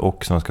skribenter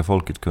och svenska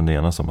folket kunde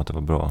enas om att det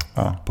var bra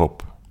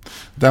pop.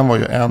 Den var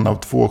ju en av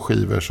 2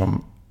 skivor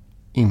som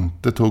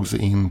inte tog sig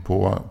in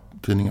på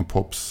tidningen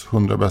Pops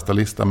 100 bästa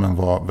lista, men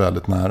var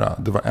väldigt nära.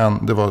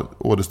 Det var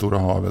Å det stora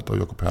havet av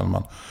Jakob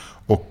Hellman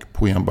och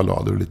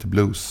Poemballader och lite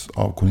blues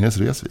av Cornelis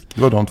Vreeswijk.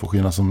 Det var de 2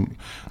 skivorna som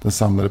den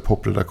samlade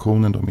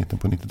popredaktionen då mitten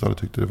på 90-talet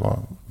tyckte det var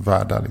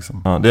värda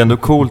liksom. Ja, det är ändå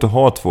coolt att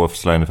ha 2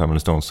 Sly and the Family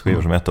Stones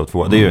skivor som 1 av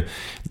 2. Det är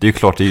ju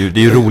klart, det är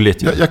ju roligt.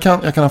 Det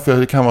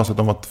kan vara så att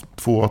de var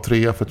 2 och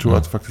 3, för jag tror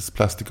att faktiskt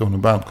Plastic Ono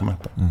Band kom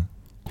etta.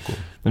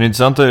 Men det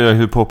intressanta är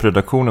hur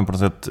popredaktionen på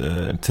något sätt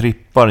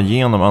trippar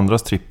genom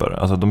andras trippar.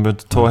 Alltså de behöver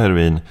inte ta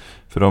heroin,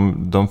 för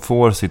de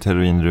får sitt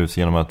heroinrus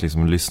genom att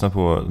liksom lyssna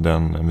på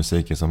den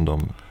musiken som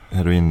de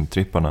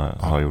herointripparna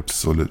har gjort.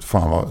 Absolut,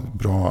 fan vad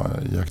bra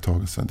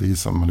iakttagelse. Det är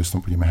som man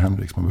lyssnar på Jimi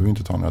Hendrix, man behöver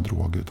inte ta några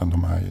droger, utan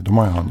de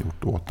har han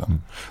gjort åt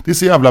den. Det är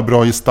så jävla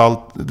bra gestalt,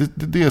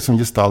 det är som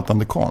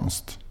gestaltande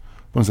konst.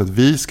 På något sätt,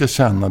 vi ska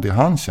känna det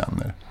han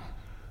känner.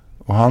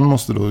 Och han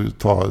måste då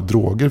ta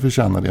droger för att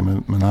känna det,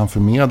 men han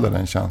förmedlar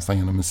den känslan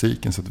genom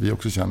musiken så att vi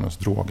också känner oss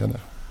drogade.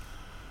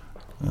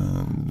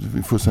 Det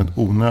är fullständigt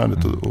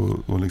onödigt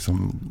att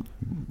liksom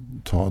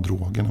ta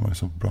droger när man är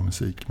så bra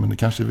musik. Men det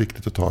kanske är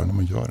viktigt att ta det när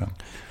man gör den.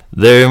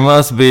 There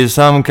must be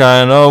some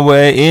kind of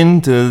way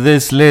into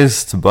this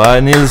list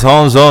by Nils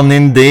Hansson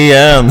in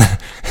DN.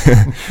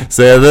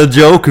 Say the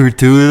Joker to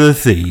the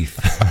thief.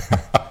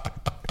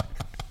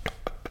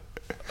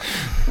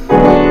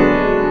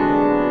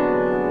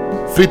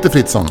 Fritte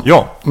Fritzson.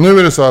 Ja. Nu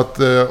är det så att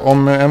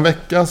om en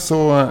vecka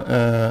så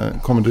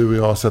kommer du och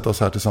jag sätta oss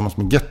här tillsammans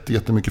med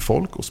jättemycket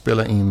folk och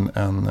spela in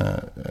en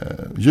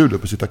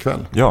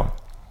juluppesittarkväll. Ja.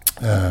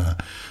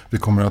 Vi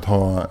kommer att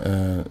ha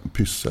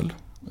Pyssel,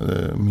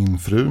 min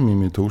fru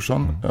Mimmi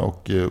Thorsson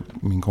och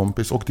min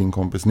kompis och din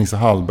kompis Nisse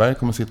Hallberg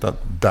kommer sitta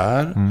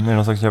där. Det är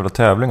någon slags jävla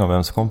tävling av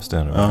vems kompis det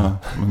är. Ja,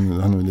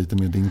 men han är lite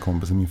mer din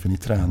kompis än min, för ni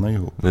tränar ju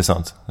ihop. Det är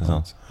sant.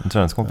 En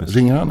träningskompis.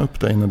 Ringer han upp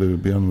dig när du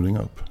ber honom ringa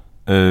upp?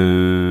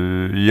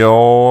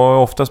 Ja,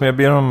 oftast, men jag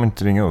ber honom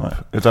inte ringa upp. Nej.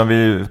 Utan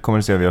vi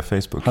kommunicerar via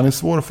Facebook. Han är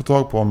svår att få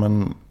tag på,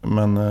 men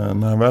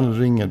när han väl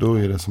ringer, då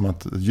är det som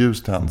att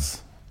ljus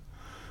tänds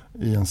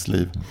i ens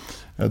liv.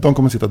 De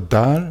kommer sitta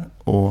där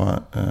och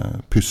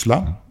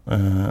pyssla.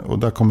 Och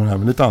där kommer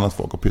även lite annat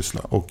folk att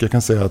pyssla. Och jag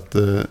kan säga att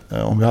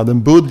om vi hade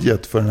en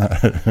budget för den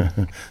här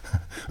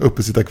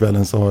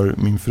uppesittarkvällen, så har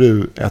min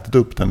fru ätit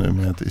upp den nu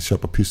med att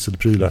köpa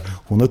pysselprylar.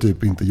 Hon har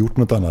typ inte gjort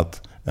något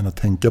annat än att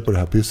tänka på det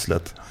här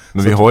pysslet.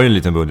 Men vi har ju en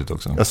liten budget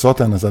också. Jag sa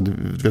till henne så här,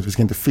 du vet, vi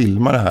ska inte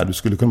filma det här. Du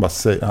skulle kunna bara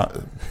säga...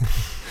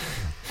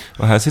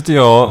 Och här sitter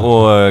jag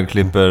och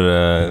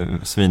klipper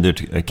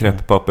svindyrt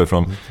kreppapper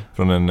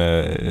från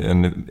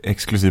en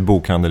exklusiv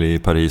bokhandel i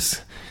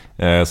Paris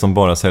som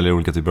bara säljer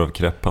olika typer av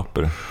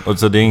kreppapper. Och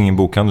så det är ingen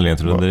bokhandel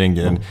egentligen, det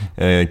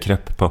är en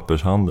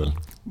krepppappershandel.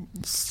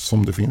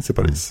 Som det finns i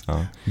Paris.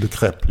 Ja. Le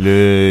crêpe.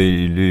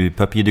 Le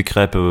papier de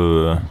crêpe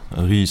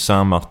Rue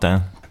Saint-Martin.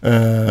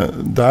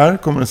 Där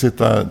kommer det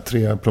sitta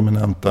 3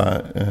 prominenta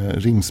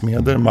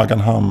rimsmeder, Maggan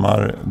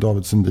Hammar,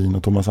 David Sundin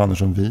och Thomas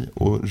Andersson Vi,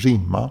 och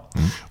rimma.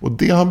 Och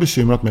det har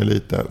bekymrat mig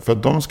lite, för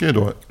att de ska ju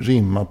då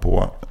rimma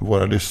på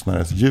våra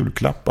lyssnares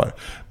julklappar.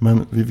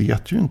 Men vi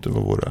vet ju inte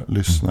vad våra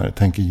lyssnare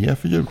tänker ge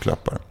för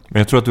julklappar. Men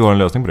jag tror att du har en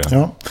lösning på det.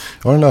 Ja,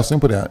 jag har en lösning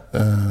på det.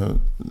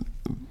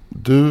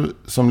 Du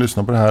som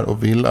lyssnar på det här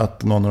och vill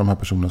att någon av de här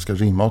personerna ska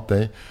rimma åt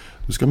dig,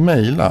 du ska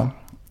mejla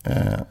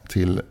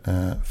till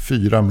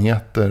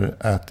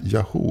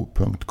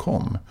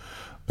 4meter@yahoo.com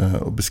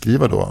och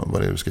beskriva då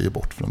vad det är du ska ge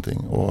bort för någonting.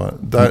 Och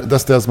där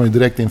ställs man ju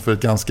direkt inför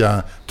ett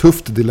ganska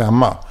tufft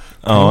dilemma.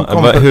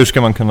 Ja, hur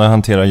ska man kunna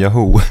hantera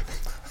Yahoo?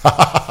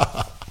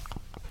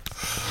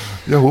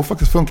 Yahoo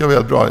faktiskt funkar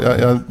väldigt bra.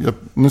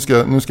 Nu ska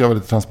jag vara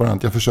lite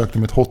transparent. Jag försökte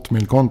med ett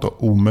Hotmail-konto,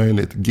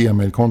 omöjligt.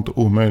 Gmail-konto,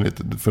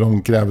 omöjligt. För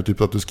de kräver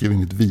typ att du skriver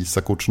in ditt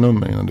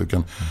Visa-kortsnummer innan du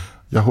kan.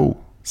 Yahoo,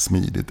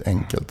 smidigt,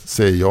 enkelt,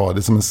 säger jag. Det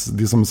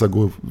är som att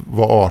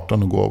vara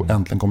 18 och gå och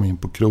äntligen komma in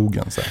på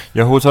krogen. Så här.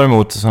 Jag tar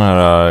emot sådana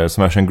här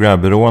smash and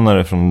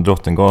grab-rånare från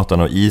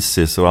Drottninggatan och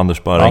Isis och Anders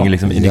Sparring. Ja,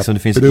 liksom, det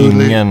finns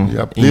ingen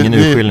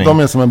urskiljning. De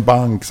är som en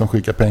bank som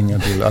skickar pengar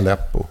till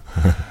Aleppo.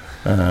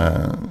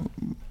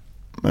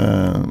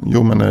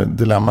 Men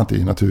dilemmat är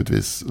ju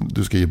naturligtvis,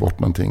 du ska ge bort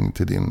någonting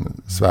till din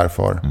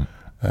svärfar.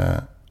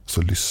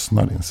 Så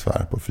lyssnar din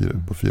svär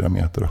på 4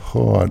 meter och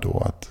hör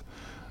då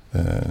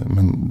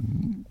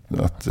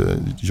att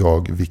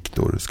jag,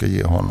 Viktor, ska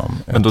ge honom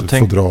ett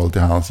fodral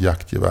till hans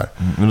jaktgevär.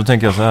 Men då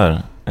tänker jag så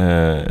här.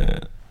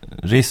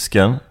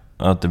 Risken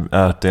att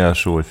det är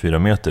så i 4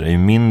 meter är ju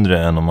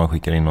mindre än om man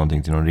skickar in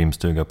någonting till någon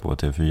rimstuga på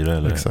TV4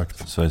 eller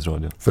Sveriges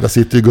Radio. För där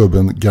sitter ju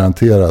gubben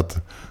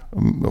garanterat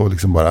och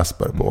liksom bara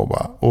aspar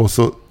på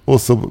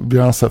och så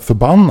blir han så här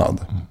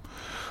förbannad.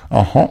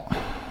 Jaha,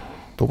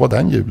 då var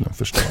den julen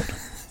förstörd.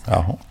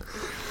 Jaha.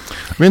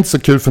 Det var inte så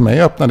kul för mig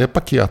att öppna det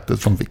paketet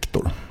från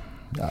Viktor.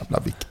 Jävla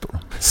Viktor.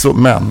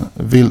 Men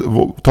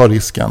ta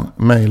risken.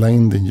 Maila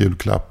in din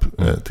julklapp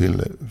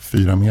till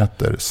 4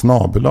 meter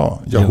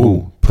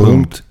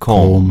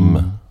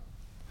 @yahoo.com.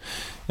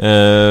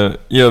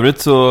 I övrigt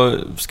så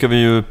ska vi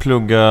ju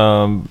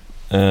plugga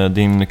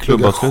din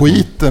klubbavslutning.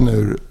 Skiten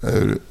ur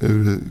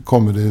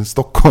Comedy i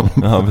Stockholm.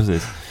 Ja,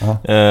 precis. Ja.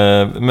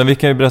 Men vi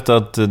kan ju berätta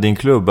att din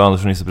klubb,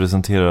 Anders och Nisse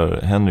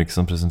presenterar, Henrik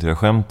som presenterar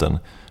skämten,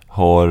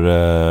 har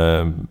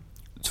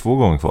 2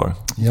 gånger kvar.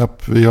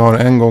 Japp, vi har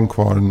 1 gång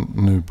kvar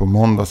nu på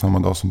måndag, samma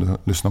dag som du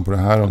lyssnar på det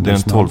här. Det är den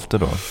 12:e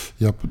då.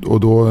 Japp, och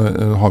då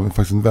har vi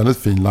faktiskt en väldigt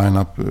fin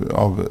line-up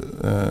av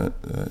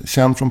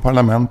känd från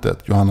Parlamentet,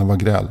 Johanna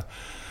Wagrell.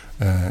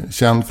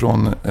 Känd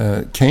från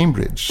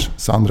Cambridge,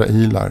 Sandra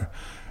Ilar.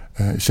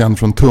 Känd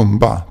från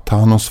Tumba,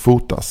 Thanos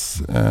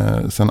Fotas.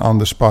 Sen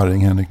Anders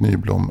Sparring, Henrik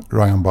Nyblom,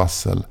 Ryan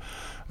Bussell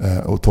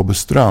och Tobbe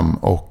Ström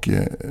och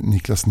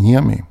Niklas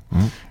Niemi.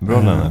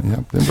 Bra line.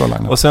 Ja, det är en bra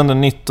line. Och sen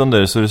den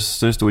 19 så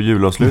är det stor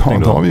julavslutning.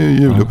 Ja, då har vi ju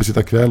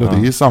juluppesittarkväll och det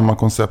är ju samma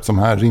koncept som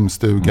här,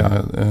 rimstuga.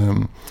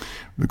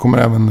 Det kommer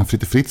även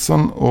Fritte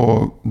Fritzson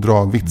och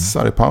dra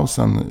vitsar i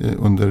pausen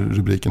under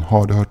rubriken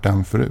Har du hört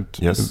den förut?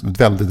 Yes.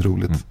 Väldigt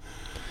roligt.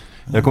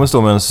 Jag kommer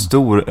stå med en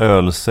stor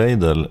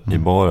ölsejdel i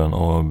baren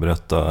och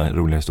berätta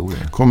roliga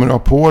historier. Kommer du ha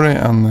på dig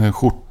en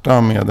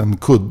skjorta med en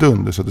kudde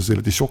under så att du ser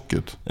lite tjock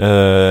ut?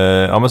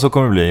 Ja, men så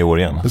kommer det bli i år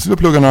igen. Jag skulle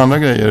plugga några andra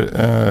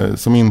grejer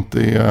som inte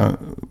är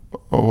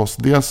av oss.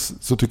 Dels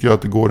så tycker jag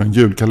att det går en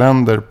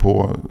julkalender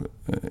på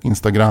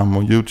Instagram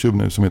och YouTube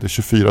nu som heter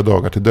 24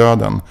 dagar till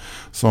döden.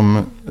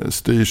 Som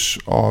styrs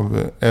av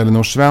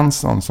Elinor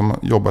Svensson som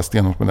jobbar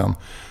stenhårt med den.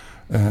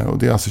 Och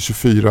det är alltså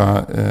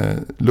 24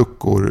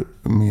 luckor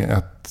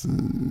med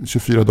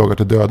 24 dagar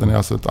till döden är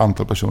alltså ett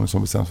antal personer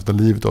som bestäms för att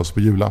ta livet av sig på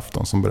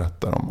julafton som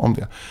berättar om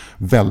det.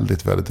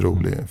 Väldigt, väldigt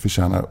rolig.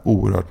 Förtjänar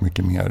oerhört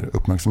mycket mer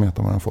uppmärksamhet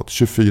än vad den har fått.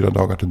 24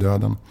 dagar till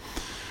döden.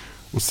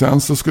 Och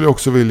sen så skulle jag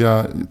också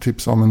vilja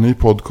tipsa om en ny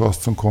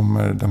podcast som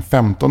kommer den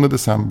 15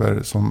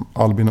 december som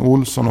Albin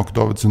Olsson och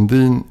David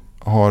Sundin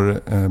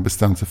har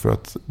bestämt sig för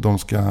att de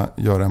ska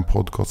göra en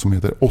podcast som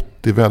heter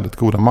 80 väldigt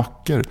goda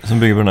mackor. Som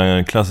bygger på den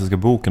här klassiska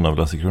boken av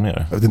Lasse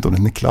Kronér. Jag vet inte om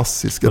den är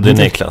klassisk. Den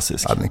är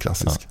klassisk. Ja, den är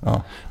klassisk. Ja.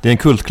 Ja. Det är en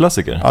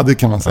kultklassiker. Ja, det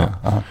kan man säga.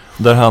 Ja.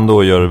 Där han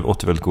då gör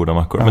 80 väldigt goda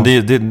mackor. Ja. Men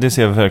det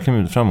ser jag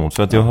verkligen fram emot.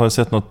 För att jag har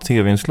sett något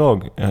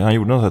tv-inslag. Han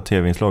gjorde något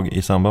tv-inslag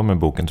i samband med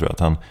boken, tror jag. Att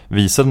han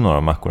visade några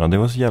av mackorna. Det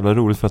var så jävla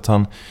roligt för att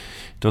det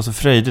var så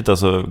frejdigt.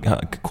 Alltså,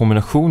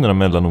 kombinationerna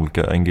mellan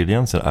olika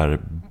ingredienser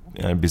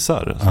är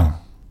bizarr. Alltså. Ja.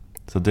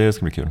 Så det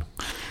ska bli kul.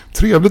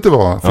 Trevligt det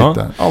var,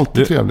 Fritte.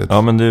 Alltid trevligt.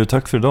 Ja, men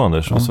tack för idag,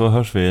 Anders. Och så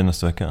hörs vi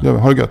nästa vecka. Ja,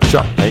 ha det gött.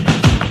 Tja. Hej.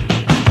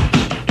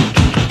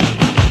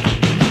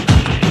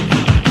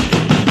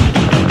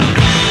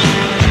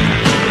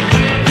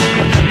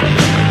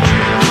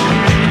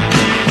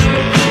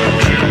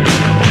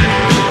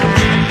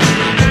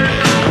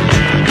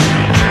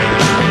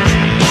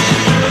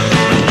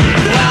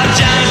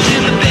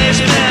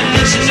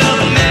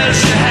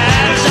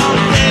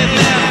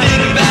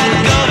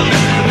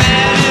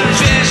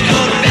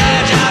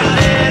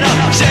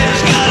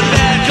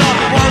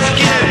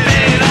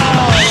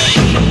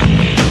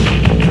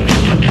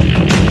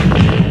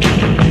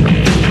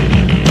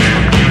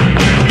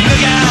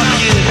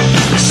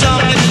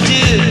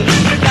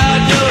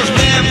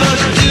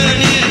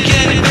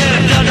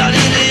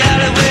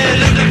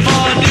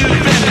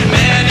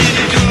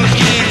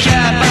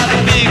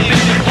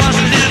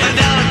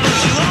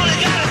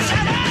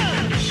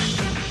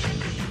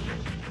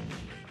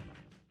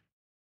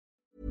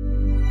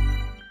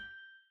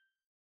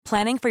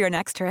 Planning for your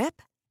next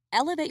trip?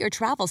 Elevate your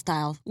travel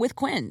style with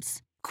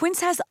Quince. Quince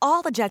has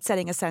all the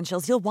jet-setting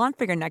essentials you'll want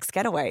for your next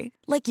getaway,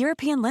 like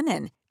European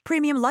linen,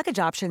 premium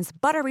luggage options,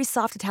 buttery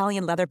soft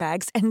Italian leather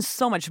bags, and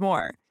so much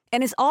more.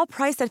 And is all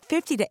priced at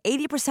 50 to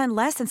 80%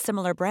 less than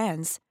similar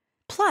brands.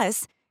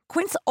 Plus,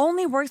 Quince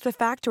only works with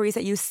factories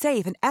that use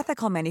safe and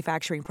ethical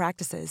manufacturing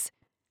practices.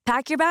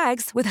 Pack your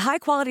bags with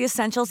high-quality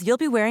essentials you'll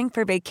be wearing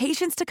for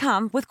vacations to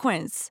come with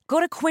Quince. Go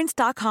to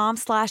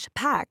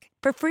quince.com/pack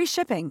for free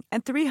shipping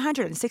and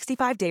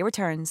 365-day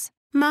returns.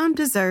 Mom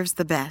deserves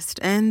the best,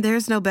 and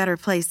there's no better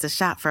place to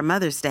shop for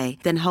Mother's Day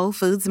than Whole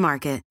Foods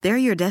Market. They're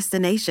your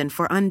destination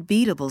for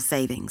unbeatable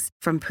savings,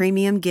 from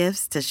premium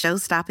gifts to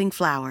show-stopping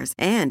flowers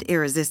and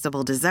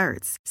irresistible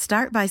desserts.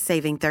 Start by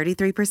saving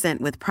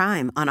 33% with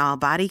Prime on all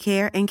body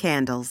care and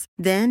candles.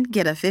 Then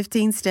get a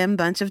 15-stem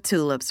bunch of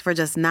tulips for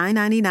just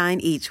 $9.99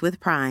 each with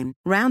Prime.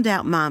 Round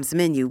out Mom's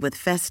menu with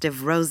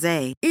festive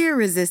rosé,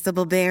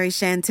 irresistible berry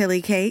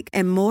chantilly cake,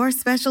 and more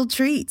special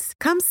treats.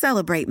 Come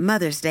celebrate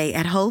Mother's Day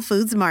at Whole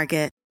Foods Market.